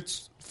to veer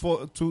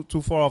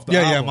too far off the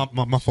album.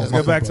 My fault. Let's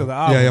get back to the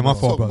album. Yeah, my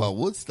fault, Talk brother. about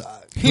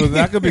Woodstock. So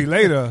that could be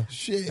later.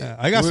 Shit. Yeah,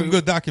 I got some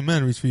good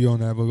documentaries for you on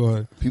that, but go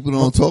ahead. People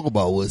don't talk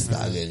about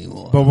Woodstock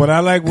anymore. But what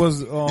I like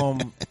was,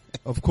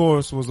 of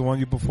course, was the one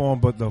you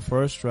performed, but the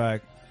first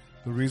track,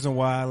 the reason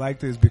why I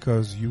liked it is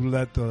because you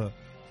let the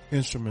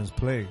instruments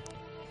play.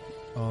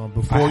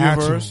 Before your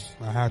verse,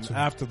 I had to. and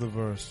after the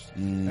verse.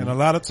 And a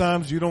lot of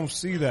times you don't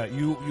see that.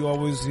 You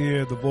always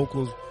hear the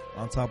vocals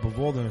on top of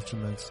all the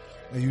instruments.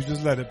 And you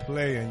just let it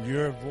play, and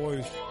your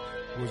voice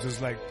was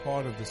just like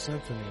part of the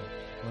symphony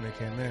when it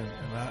came in.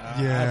 And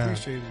I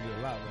appreciated it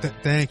a lot.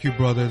 Thank you,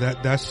 brother.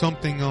 That's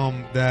something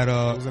that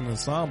it was an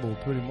ensemble,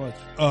 pretty much.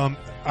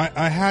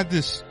 I had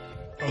this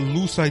a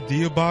loose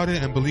idea about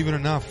it, and believe it or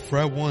not,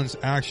 Fred One's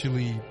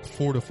actually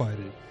fortified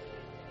it.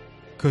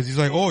 Cause he's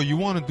like, oh, you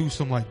want to do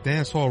some like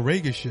dance hall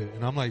reggae shit,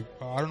 and I'm like,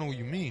 I don't know what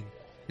you mean.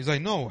 He's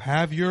like, no,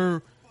 have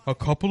a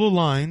couple of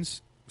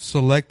lines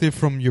selected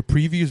from your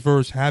previous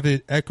verse, have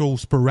it echo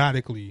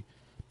sporadically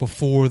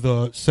before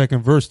the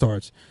second verse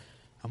starts.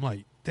 I'm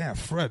like, damn,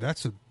 Fred,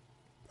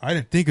 I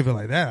didn't think of it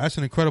like that. That's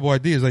an incredible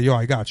idea. He's like, yo,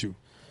 I got you.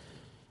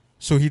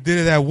 So he did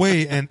it that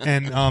way, and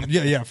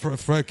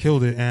Fred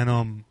killed it.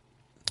 And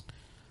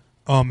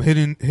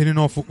hitting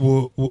off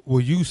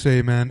what you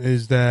say, man,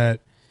 is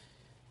that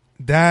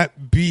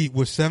beat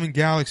with Seven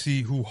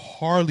Galaxy, who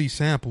hardly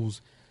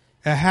samples,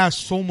 it has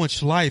so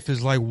much life.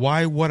 Is like,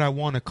 why would I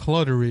want to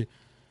clutter it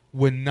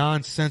with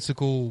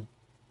nonsensical,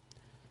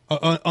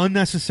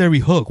 unnecessary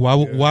hook? Why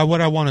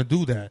would I want to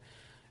do that?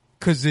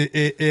 Because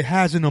it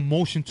has an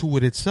emotion to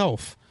it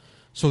itself.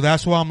 So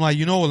that's why I'm like,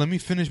 you know what? Let me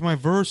finish my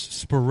verse.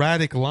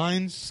 Sporadic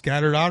lines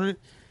scattered out.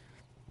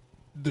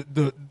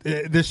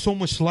 There's so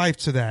much life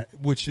to that,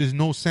 which is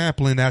no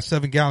sampling. That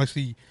Seven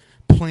Galaxy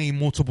playing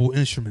multiple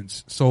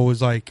instruments. So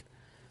it's like,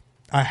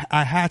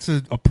 I had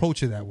to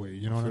approach it that way.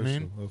 You know what I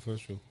mean? For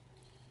sure.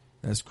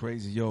 That's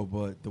crazy, yo.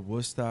 But the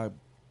Woodstock,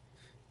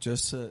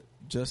 just to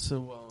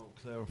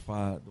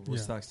clarify, the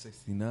Woodstock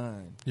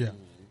 '69. Yeah,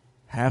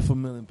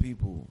 500,000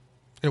 people.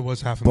 It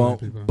was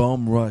 500,000 people.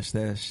 Bum rush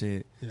that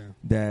shit. Yeah.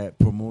 That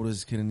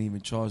promoters couldn't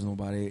even charge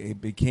nobody.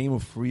 It became a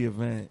free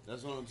event.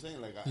 That's what I'm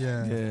saying. Like, I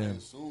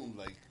assumed,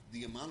 like,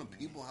 the amount of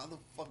people, how the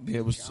fuck?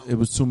 It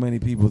was too many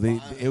people.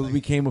 It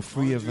became a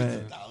free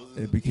event.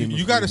 It became.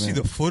 You got to see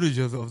the footage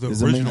of the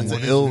original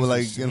one. Ill,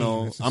 like, you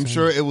know, I'm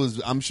sure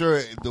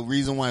the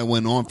reason why it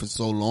went on for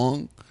so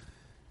long,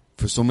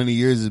 for so many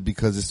years, is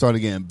because it started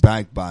getting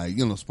backed by,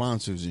 you know,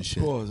 sponsors and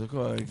shit. Of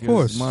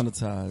course,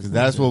 monetized.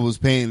 That's what was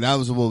paying. That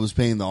was what was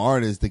paying the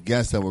artists, the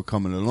guests that were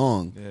coming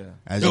along. Yeah,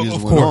 as years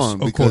went on.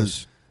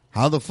 Because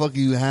how the fuck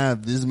do you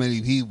have this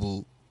many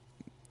people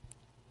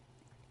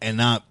and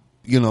not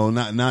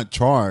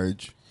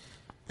charge,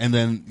 and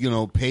then, you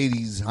know, pay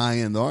these high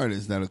end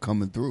artists that are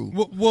coming through?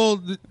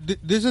 Well,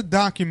 there's a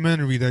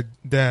documentary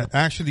that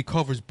actually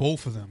covers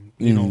both of them.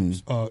 You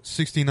know,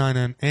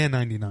 69 and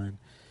 99.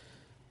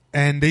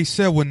 And they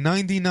said what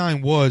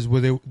 99 was,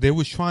 where they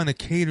was trying to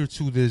cater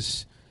to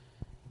this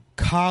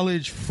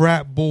college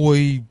frat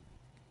boy,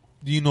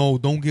 you know,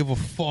 don't give a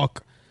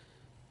fuck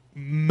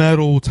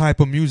metal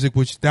type of music,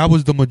 which that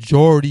was the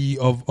majority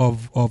of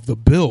the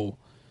bill.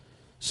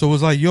 So it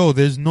was like, yo,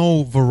 there's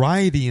no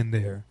variety in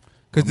there.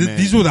 Because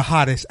these were the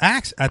hottest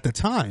acts at the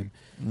time.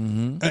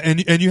 Mm-hmm.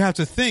 And you have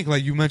to think,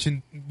 like you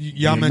mentioned,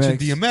 y'all mentioned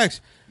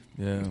DMX.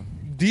 Yeah.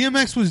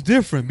 DMX was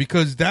different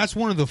because that's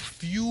one of the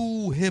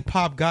few hip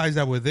hop guys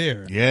that were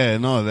there. Yeah,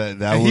 no,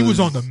 that And he was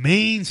on the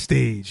main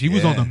stage. He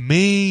was on the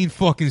main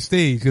fucking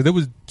stage because there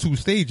was 2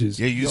 stages.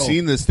 Yeah, you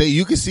seen the stage.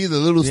 You could see the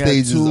little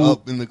stages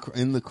up in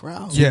the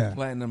crowd. Yeah,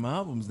 platinum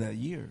albums that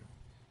year.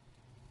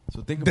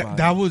 So think about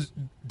that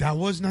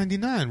was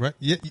 99, right?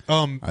 Yeah.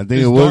 I think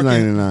it was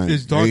 99.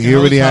 He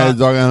already had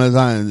Dark and His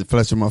Eye and The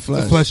Flesh of My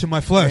Flesh. The Flesh of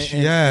My Flesh.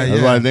 Yeah,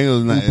 That's why I think it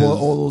was. Who bought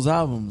all those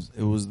albums?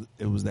 It was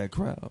that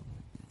crowd.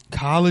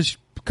 College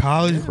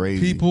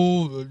Crazy.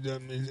 people.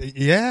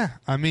 Yeah,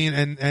 I mean,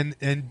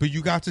 and but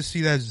you got to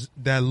see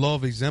that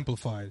love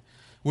exemplified,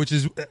 which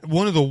is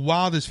one of the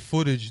wildest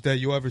footage that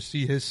you'll ever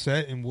see his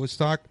set in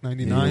Woodstock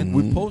 '99.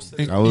 We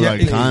posted. That was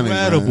iconic.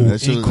 Incredible, That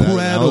shit was-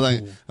 incredible.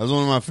 that was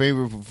one of my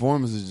favorite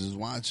performances, just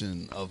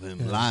watching of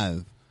him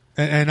live.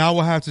 And I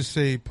would have to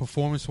say,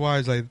 performance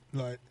wise, like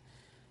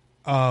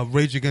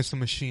Rage Against the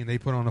Machine, they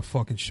put on a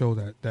fucking show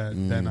that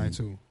night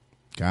too.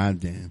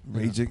 Goddamn.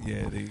 Rage, they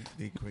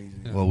crazy.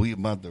 Yeah. Well, we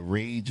about to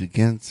rage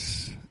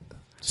against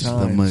the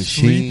Time.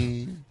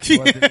 machine.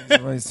 So I think it's the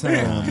right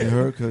time. You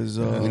heard? Because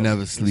we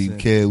never sleep,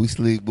 kid. We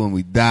sleep when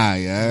we die.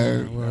 You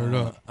heard? Word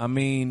up. I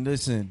mean,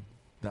 listen,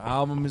 the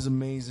album is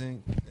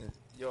amazing.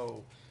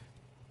 Yo,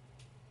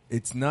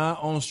 it's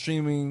not on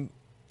streaming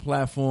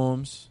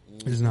platforms.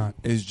 It's not.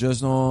 It's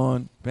just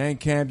on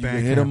Bandcamp. You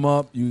can hit him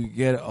up. You can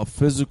get a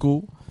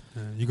physical.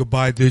 Yeah, you could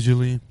buy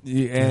digitally.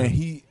 Yeah, and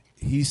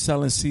he's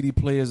selling CD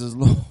players as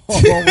long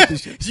with the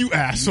shit. You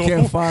asshole. You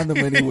can't find them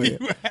anywhere.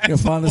 You can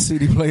find a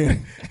CD player.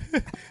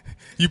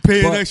 You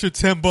pay an extra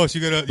 $10.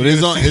 You gotta. But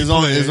it's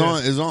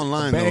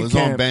online though. It's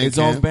on Bandcamp. It's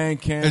on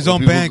Bandcamp. It's on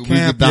People Bandcamp.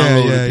 can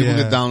download yeah, it. People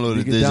can download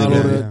you it can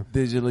digitally. download it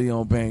digitally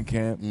on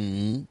Bandcamp.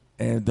 Mm-hmm.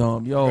 And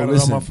I got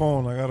listen, it on my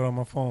phone. I got it on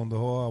my phone. The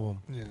whole album.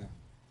 Yeah.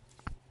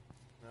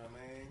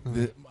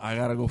 I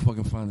gotta go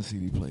fucking find a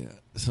CD player.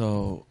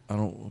 So I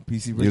don't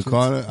PC. You Richards.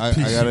 caught it? I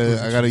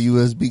got a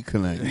USB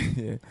connect.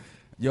 Yeah.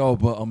 Yo,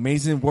 but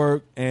amazing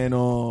work, and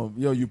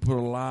you put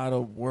a lot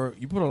of work.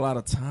 You put a lot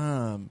of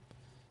time.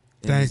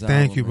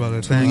 Thank you,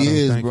 brother. Thank 2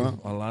 years, you. bro.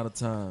 A lot of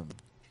time.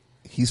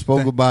 He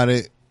spoke about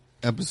it.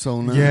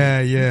 Episode 9.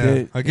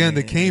 Yeah. Again,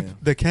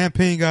 the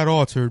campaign got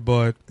altered,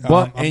 but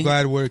I'm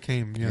glad where it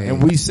came. Yeah.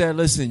 And we said,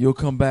 listen, you'll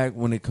come back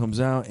when it comes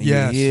out. And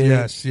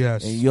Yes.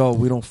 And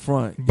we don't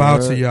front. Bow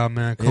to y'all,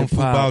 man. Kung Fu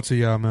bow to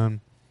y'all,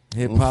 man.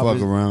 Hip Don't hop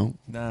fuck around.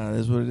 Nah,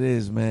 that's what it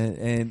is, man.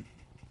 And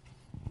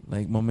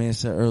like my man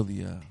said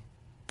earlier,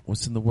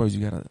 what's in the words?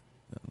 You got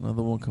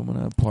another one coming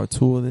out, part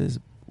 2 of this.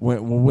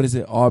 What is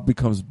it? Art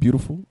becomes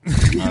beautiful.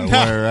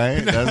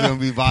 Right? That's gonna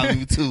be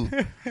volume 2.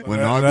 When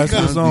art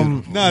becomes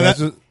beautiful.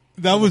 No,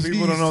 that was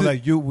people don't know.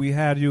 Like we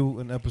had you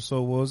in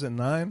episode. What was it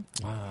 9?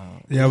 Wow.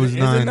 Yeah, it was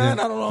 9. Is it 9?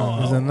 I don't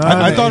know. Is it 9?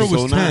 I thought it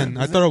was Episode 10.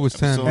 9. I thought it was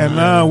 10. And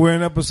now we're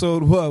in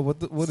episode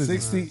what is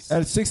 60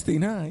 at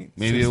 69.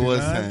 Maybe 69? It was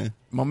 69? 10.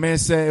 My man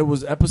said it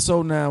was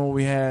episode 9 when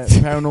we had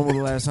Paranormal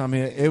the last time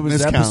here. It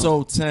was Miscount.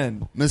 episode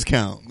 10.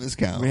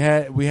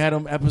 Miscount. We had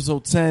him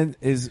episode 10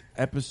 is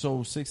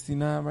episode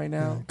 69 right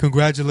now.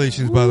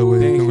 Congratulations, by the way.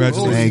 Thank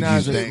Congratulations. you.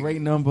 Thank 69 you. is a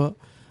great number.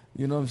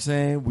 You know what I'm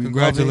saying? We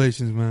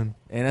Congratulations, man. love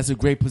it, and that's a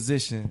great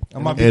position.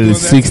 I'm It is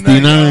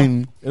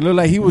 69. It looked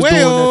like he was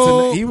Well-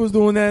 doing that. He was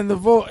doing that in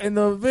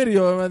the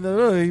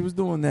video. He was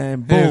doing that.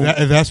 And boom.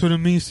 If that's what it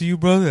means to you,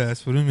 brother,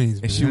 that's what it means.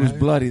 And man. she was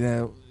bloody.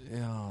 That.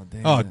 Oh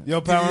damn. Oh, Yo, yeah,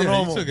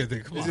 Paranormal. you took it there.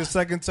 Come It's on. your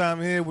second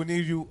time here. We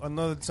need you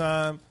another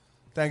time.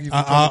 Thank you for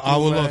I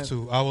coming would through, love man.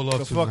 to. I would love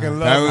The to. fucking man.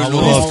 love. Paranormal. I would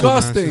love to,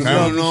 Disgusting.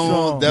 man.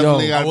 Paranormal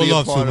definitely Yo, got I to would be a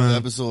love to, part of man.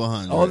 episode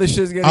 100. All this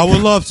shit's getting. I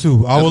would love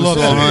to. I would love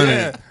Episode to.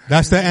 100.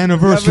 That's the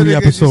anniversary Never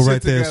to get episode your right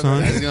shit there,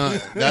 together.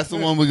 son. That's the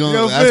one we're gonna.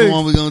 Yo, That's the Big.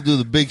 one we're gonna do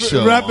the big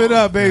show. Wrap it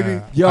up, baby.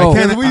 Yo, I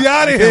can't, we I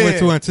outta can't wait here.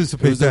 to It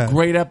anticipate was that. a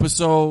great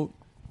episode.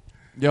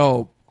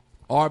 Yo,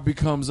 Art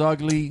Becomes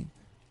Ugly.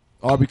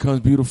 Art Becomes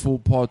Beautiful.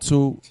 Part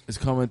 2 is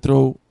coming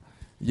through.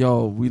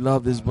 Yo, we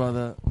love this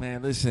brother,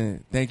 man.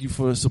 Listen, thank you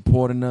for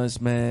supporting us,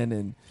 man,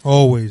 and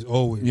Always. you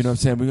know what I'm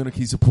saying. We're gonna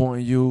keep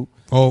supporting you.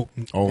 Oh,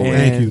 And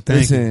thank you.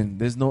 listen,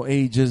 there's no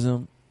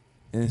ageism.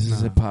 And this is Nah.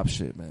 hip hop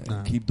shit, man.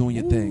 Nah. Keep doing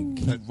your thing.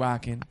 Keep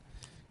rocking.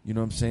 You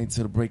know what I'm saying?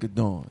 Till the break of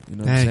dawn. You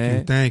know what I'm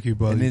saying? Thank you, And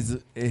brother. it's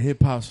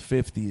hip hop's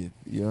 50th.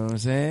 You know what I'm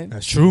saying?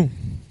 That's true.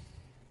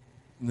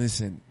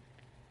 Listen,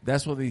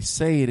 that's what they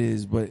say it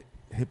is, but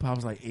hip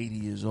hop's like 80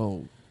 years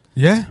old.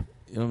 Yeah.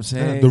 You know what I'm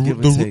Yeah, saying? Give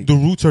or take. the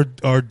roots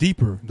are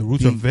deeper. The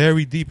roots are Deep.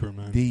 very deeper,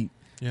 man. Deep.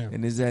 Yeah.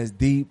 And it's as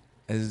deep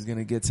as it's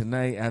gonna get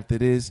tonight after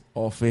this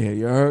off air.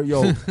 You heard?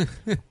 Yo,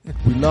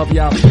 we love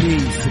y'all.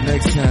 Peace. Till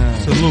next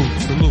time.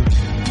 Salute.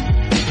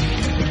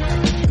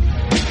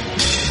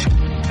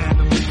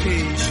 Animal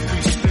cage,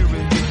 free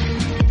spirit.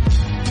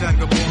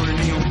 Vagabond in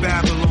Neo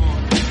Babylon.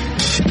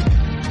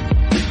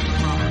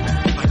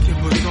 Like it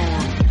was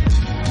on.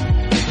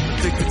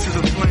 Addicted to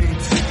the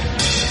flames.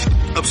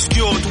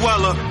 Obscure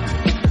dweller.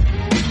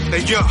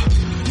 Hey,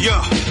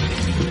 yeah.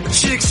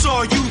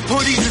 Jigsaw you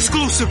putties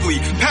exclusively.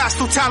 Past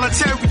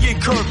totalitarian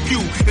curfew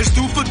is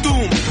due for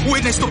doom.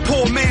 Witness the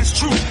poor man's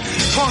truth.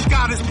 Punk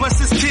goddess bless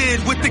his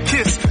kid with the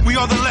kiss. We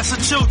are the lesser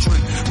children.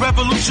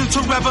 Revolution to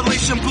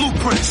revelation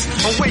blueprints.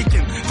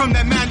 Awaken from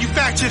that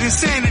manufactured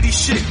insanity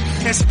shit.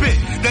 And spit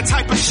that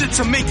type of shit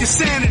to make your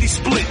sanity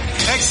split.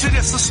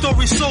 Exodus, a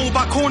story sold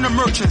by corner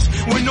merchants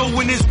when no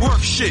one is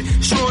worth shit.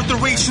 Sure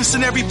durations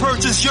in every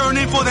purchase,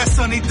 yearning for that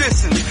sunny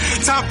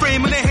distance. Time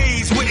frame in the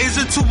haze, what is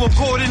it to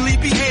accordingly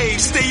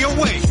behave? Stay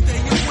away.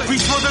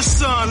 Reach for the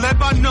sun, led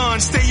by none,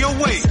 stay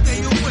away.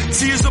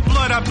 Tears of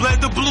blood, I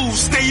bled the blues,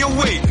 stay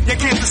away. You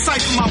can't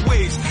decipher my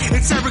ways.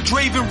 It's Eric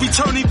Draven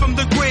returning from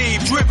the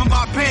grave, driven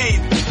by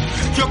pain.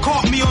 You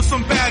caught me on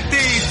some bad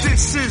days.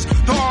 This is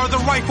the art of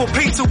the rifle,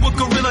 painted with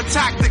guerrilla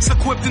tactics,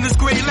 equipped in this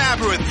gray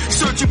labyrinth,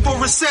 searching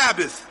for a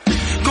Sabbath.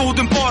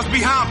 Golden bars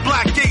behind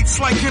black gates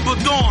like Kimber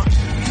Dawn.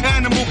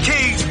 Animal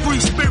cage, free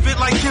spirit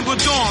like Kimber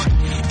Dawn.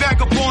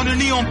 Vagabond in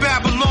neon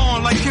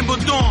Babylon like Kimber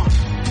Dawn.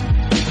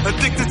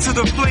 Addicted to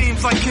the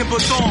flames like Kimber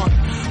Dawn.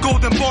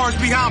 Golden bars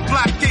behind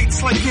black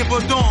gates like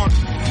Kimber Dawn.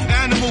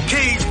 Animal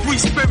cage, free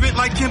spirit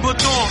like Kimber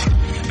Dawn.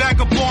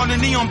 Vagabond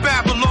in neon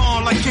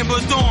Babylon like Kimber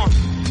Dawn.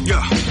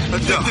 Yeah,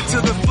 addicted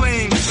to the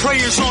flames.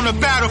 Prayers on the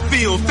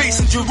battlefield,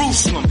 facing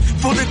Jerusalem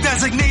for the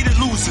designated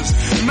losers.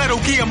 Metal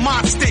Gear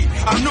Mod State,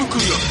 I'm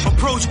nuclear.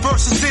 Approach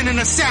versus in an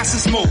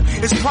assassin's mode.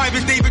 It's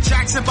Private David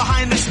Jackson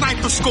behind the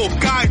sniper scope.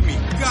 Guide me.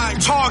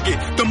 Target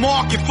the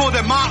market for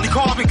that motley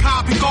carbon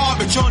copy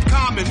garbage.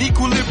 Uncommon,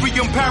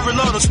 equilibrium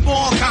parallel to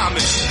small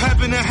comets.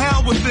 Heaven and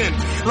hell within,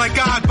 like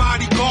God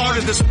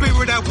bodyguarded. The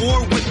spirit at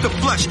war with the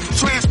flesh.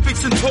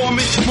 Transfixing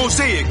torment,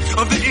 mosaic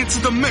of the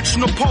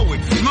interdimensional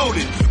poet.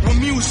 Loaded with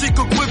music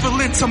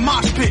equivalent to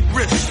mosh pit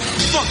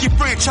risks. Fuck your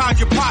franchise,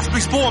 your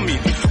prospects for me.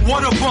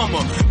 What a bummer.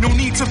 No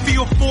need to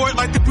feel for it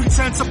like the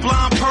pretense of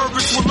blind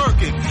perverts were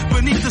lurking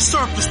beneath the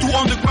surface through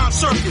underground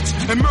circuits.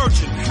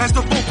 Emerging as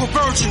the vocal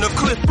version of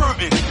Cliff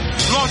Burton.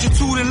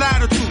 Longitude and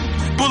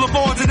latitude,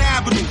 boulevards and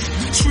avenues.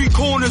 Street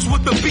corners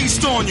with the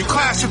beast on you.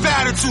 Clash of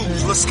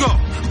attitudes. Let's go.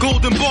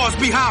 Golden bars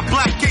behind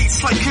black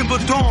gates like Kimber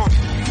Dawn.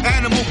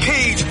 Animal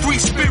cage, free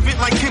spirit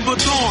like Kimber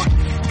Dawn.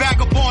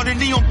 Vagabond in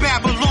neon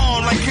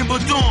Babylon like Kimber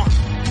Dawn.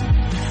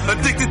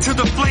 Addicted to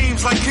the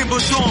flames like Kimber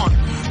Dawn.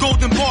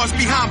 Golden bars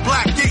behind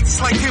black gates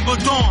like Kimber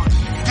Dawn.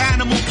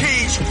 Animal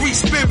cage, free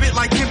spirit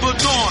like Kimber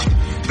Dawn.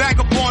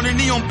 Vagabond in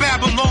neon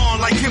Babylon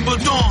like Kimber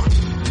Dawn.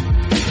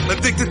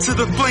 Addicted to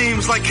the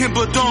flames like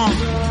Kimber Dawn.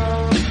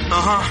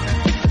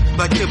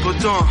 Like Kimber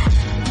Dawn.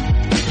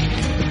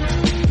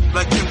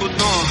 Like Kimber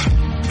Dawn.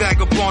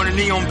 Vagabond in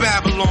neon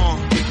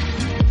Babylon.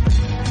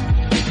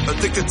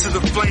 Addicted to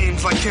the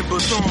flames like Kimber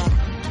Dawn.